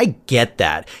like, I get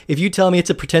that. If you tell me it's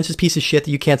a pretentious piece of shit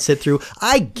that you can't sit through,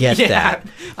 I get that.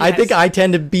 Yes. I think I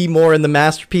tend to be more in the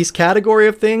masterpiece category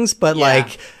of things, but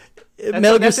like...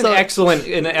 That's an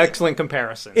excellent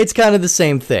comparison. It's kind of the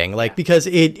same thing, like, because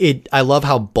I love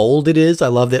how bold it is. I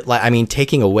love that, like, I mean,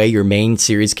 taking away your main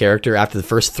series character after the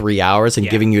first 3 hours and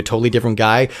giving you a totally different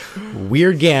guy.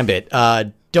 Weird gambit.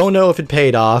 Don't know if it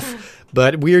paid off,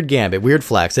 but weird gambit, weird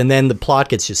flex. And then the plot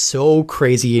gets just so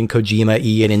crazy and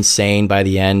Kojima-y and insane by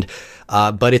the end.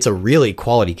 But it's a really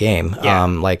quality game,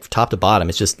 like top to bottom.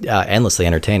 It's just endlessly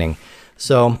entertaining.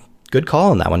 So good call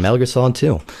on that one, Metal Gear Solid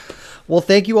 2. Well,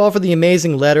 thank you all for the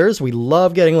amazing letters. We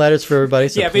love getting letters for everybody.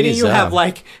 So if any of you have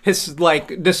like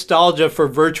nostalgia for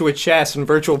Virtua Chess and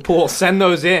Virtual Pool, send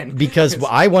those in. Because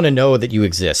I want to know that you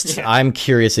exist. Yeah. I'm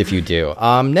curious if you do.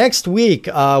 Next week,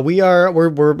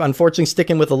 we're unfortunately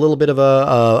sticking with a little bit of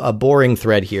a boring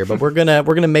thread here, but we're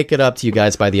gonna make it up to you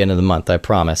guys by the end of the month. I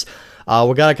promise.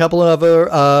 We got a couple of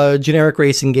other generic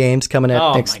racing games coming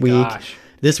up next week. Gosh.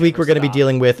 This week we're going to be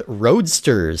dealing with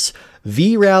Roadsters,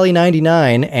 V-Rally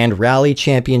 99, and Rally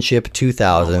Championship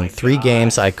 2000. 3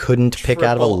 games I couldn't pick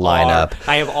out of a lineup.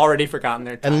 I have already forgotten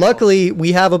their titles. And luckily,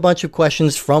 we have a bunch of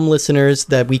questions from listeners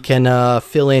that we can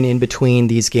fill in between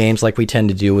these games like we tend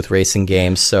to do with racing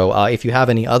games. So if you have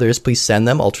any others, please send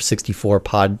them,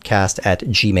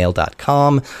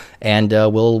 ultra64podcast@gmail.com, and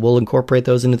we'll incorporate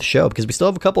those into the show because we still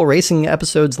have a couple racing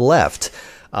episodes left.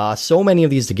 So many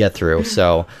of these to get through,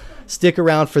 so... Stick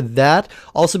around for that.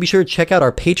 Also, be sure to check out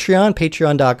our Patreon,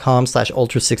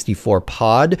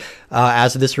 patreon.com/ultra64pod.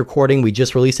 As of this recording, we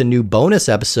just released a new bonus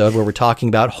episode where we're talking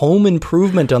about home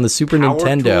improvement on the Super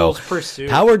Nintendo.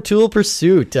 Power Tool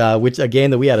Pursuit, which a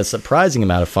game that we had a surprising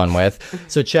amount of fun with.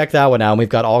 So check that one out. And we've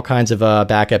got all kinds of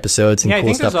back episodes and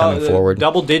cool stuff coming forward.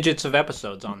 Double digits of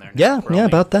episodes on there. Yeah,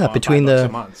 about that. Between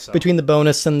the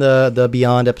bonus and the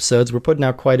Beyond episodes, we're putting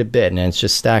out quite a bit, and it's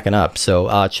just stacking up.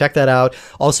 So check that out.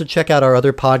 Also, check out our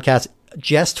other podcast,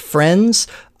 Jest Friends.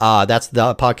 That's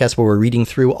the podcast where we're reading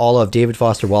through all of David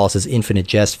Foster Wallace's Infinite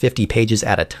Jest, 50 pages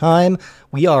at a time.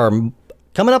 We are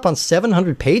coming up on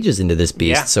 700 pages into this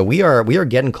beast, so we are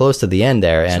getting close to the end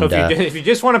there. And so if you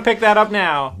just want to pick that up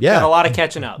now, you got a lot of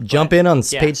catching up. Jump in on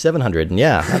page 700, and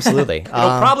absolutely.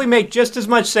 It'll probably make just as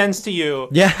much sense to you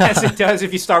as it does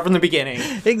if you start from the beginning.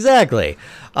 Exactly.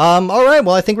 All right,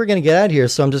 well, I think we're going to get out of here,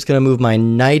 so I'm just going to move my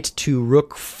knight to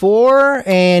rook 4,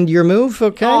 and your move,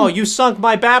 okay? Oh, you sunk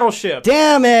my battleship.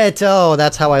 Damn it! Oh,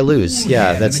 that's how I lose.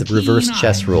 Yeah, that's the reverse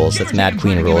chess rules. That's Mad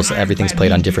Queen rules. Everything's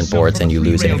played on different boards, and you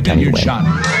lose every time you win.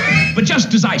 But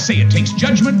just as I say it takes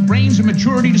judgment, brains, and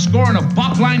maturity to score in a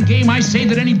bop-line game, I say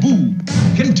that any boob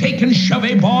can take and shove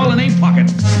a ball in a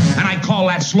pocket. And I call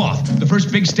that sloth. The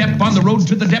first big step on the road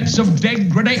to the depths of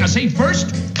degradation. I say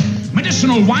first...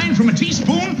 medicinal wine from a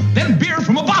teaspoon, then beer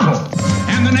from a bottle.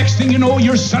 And the next thing you know,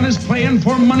 your son is playing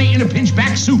for money in a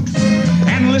pinchback suit.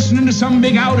 And listening to some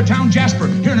big out-of-town Jasper,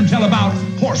 hearing him tell about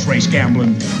horse race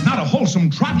gambling. Not a wholesome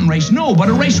trotting race, no, but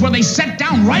a race where they set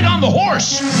down right on the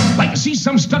horse. Like to see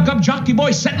some stuck-up jockey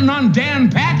boy setting on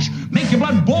Dan Patch? Make your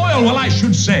blood boil, well, I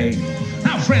should say.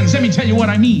 Now, friends, let me tell you what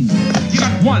I mean. You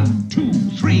got 1, 2,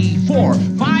 3, 4,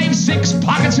 5, 6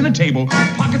 pockets in a table.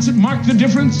 Pockets that mark the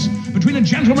difference between a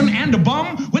gentleman and a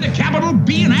bum with a capital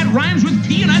B, and that rhymes with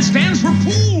P, and that stands for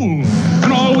pool.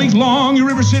 And all week long, your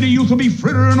River City youth will be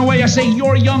frittering away. I say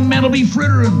your young men will be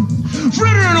frittering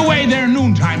away their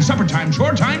noontime, supper time,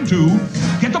 chore time, too.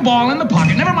 Get the ball in the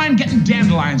pocket. Never mind getting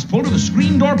dandelions pulled or the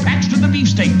screen door patched or the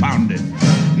beefsteak pounded.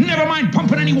 Never mind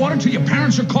pumping any water till your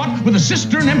parents are caught with a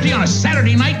cistern empty on a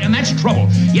Saturday night, and that's trouble.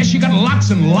 Yes, you got lots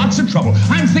and lots of trouble.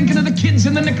 I'm thinking of the kids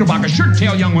in the Knickerbocker,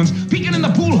 shirt-tail young ones, peeking in the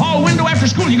pool hall window after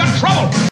school. You got trouble.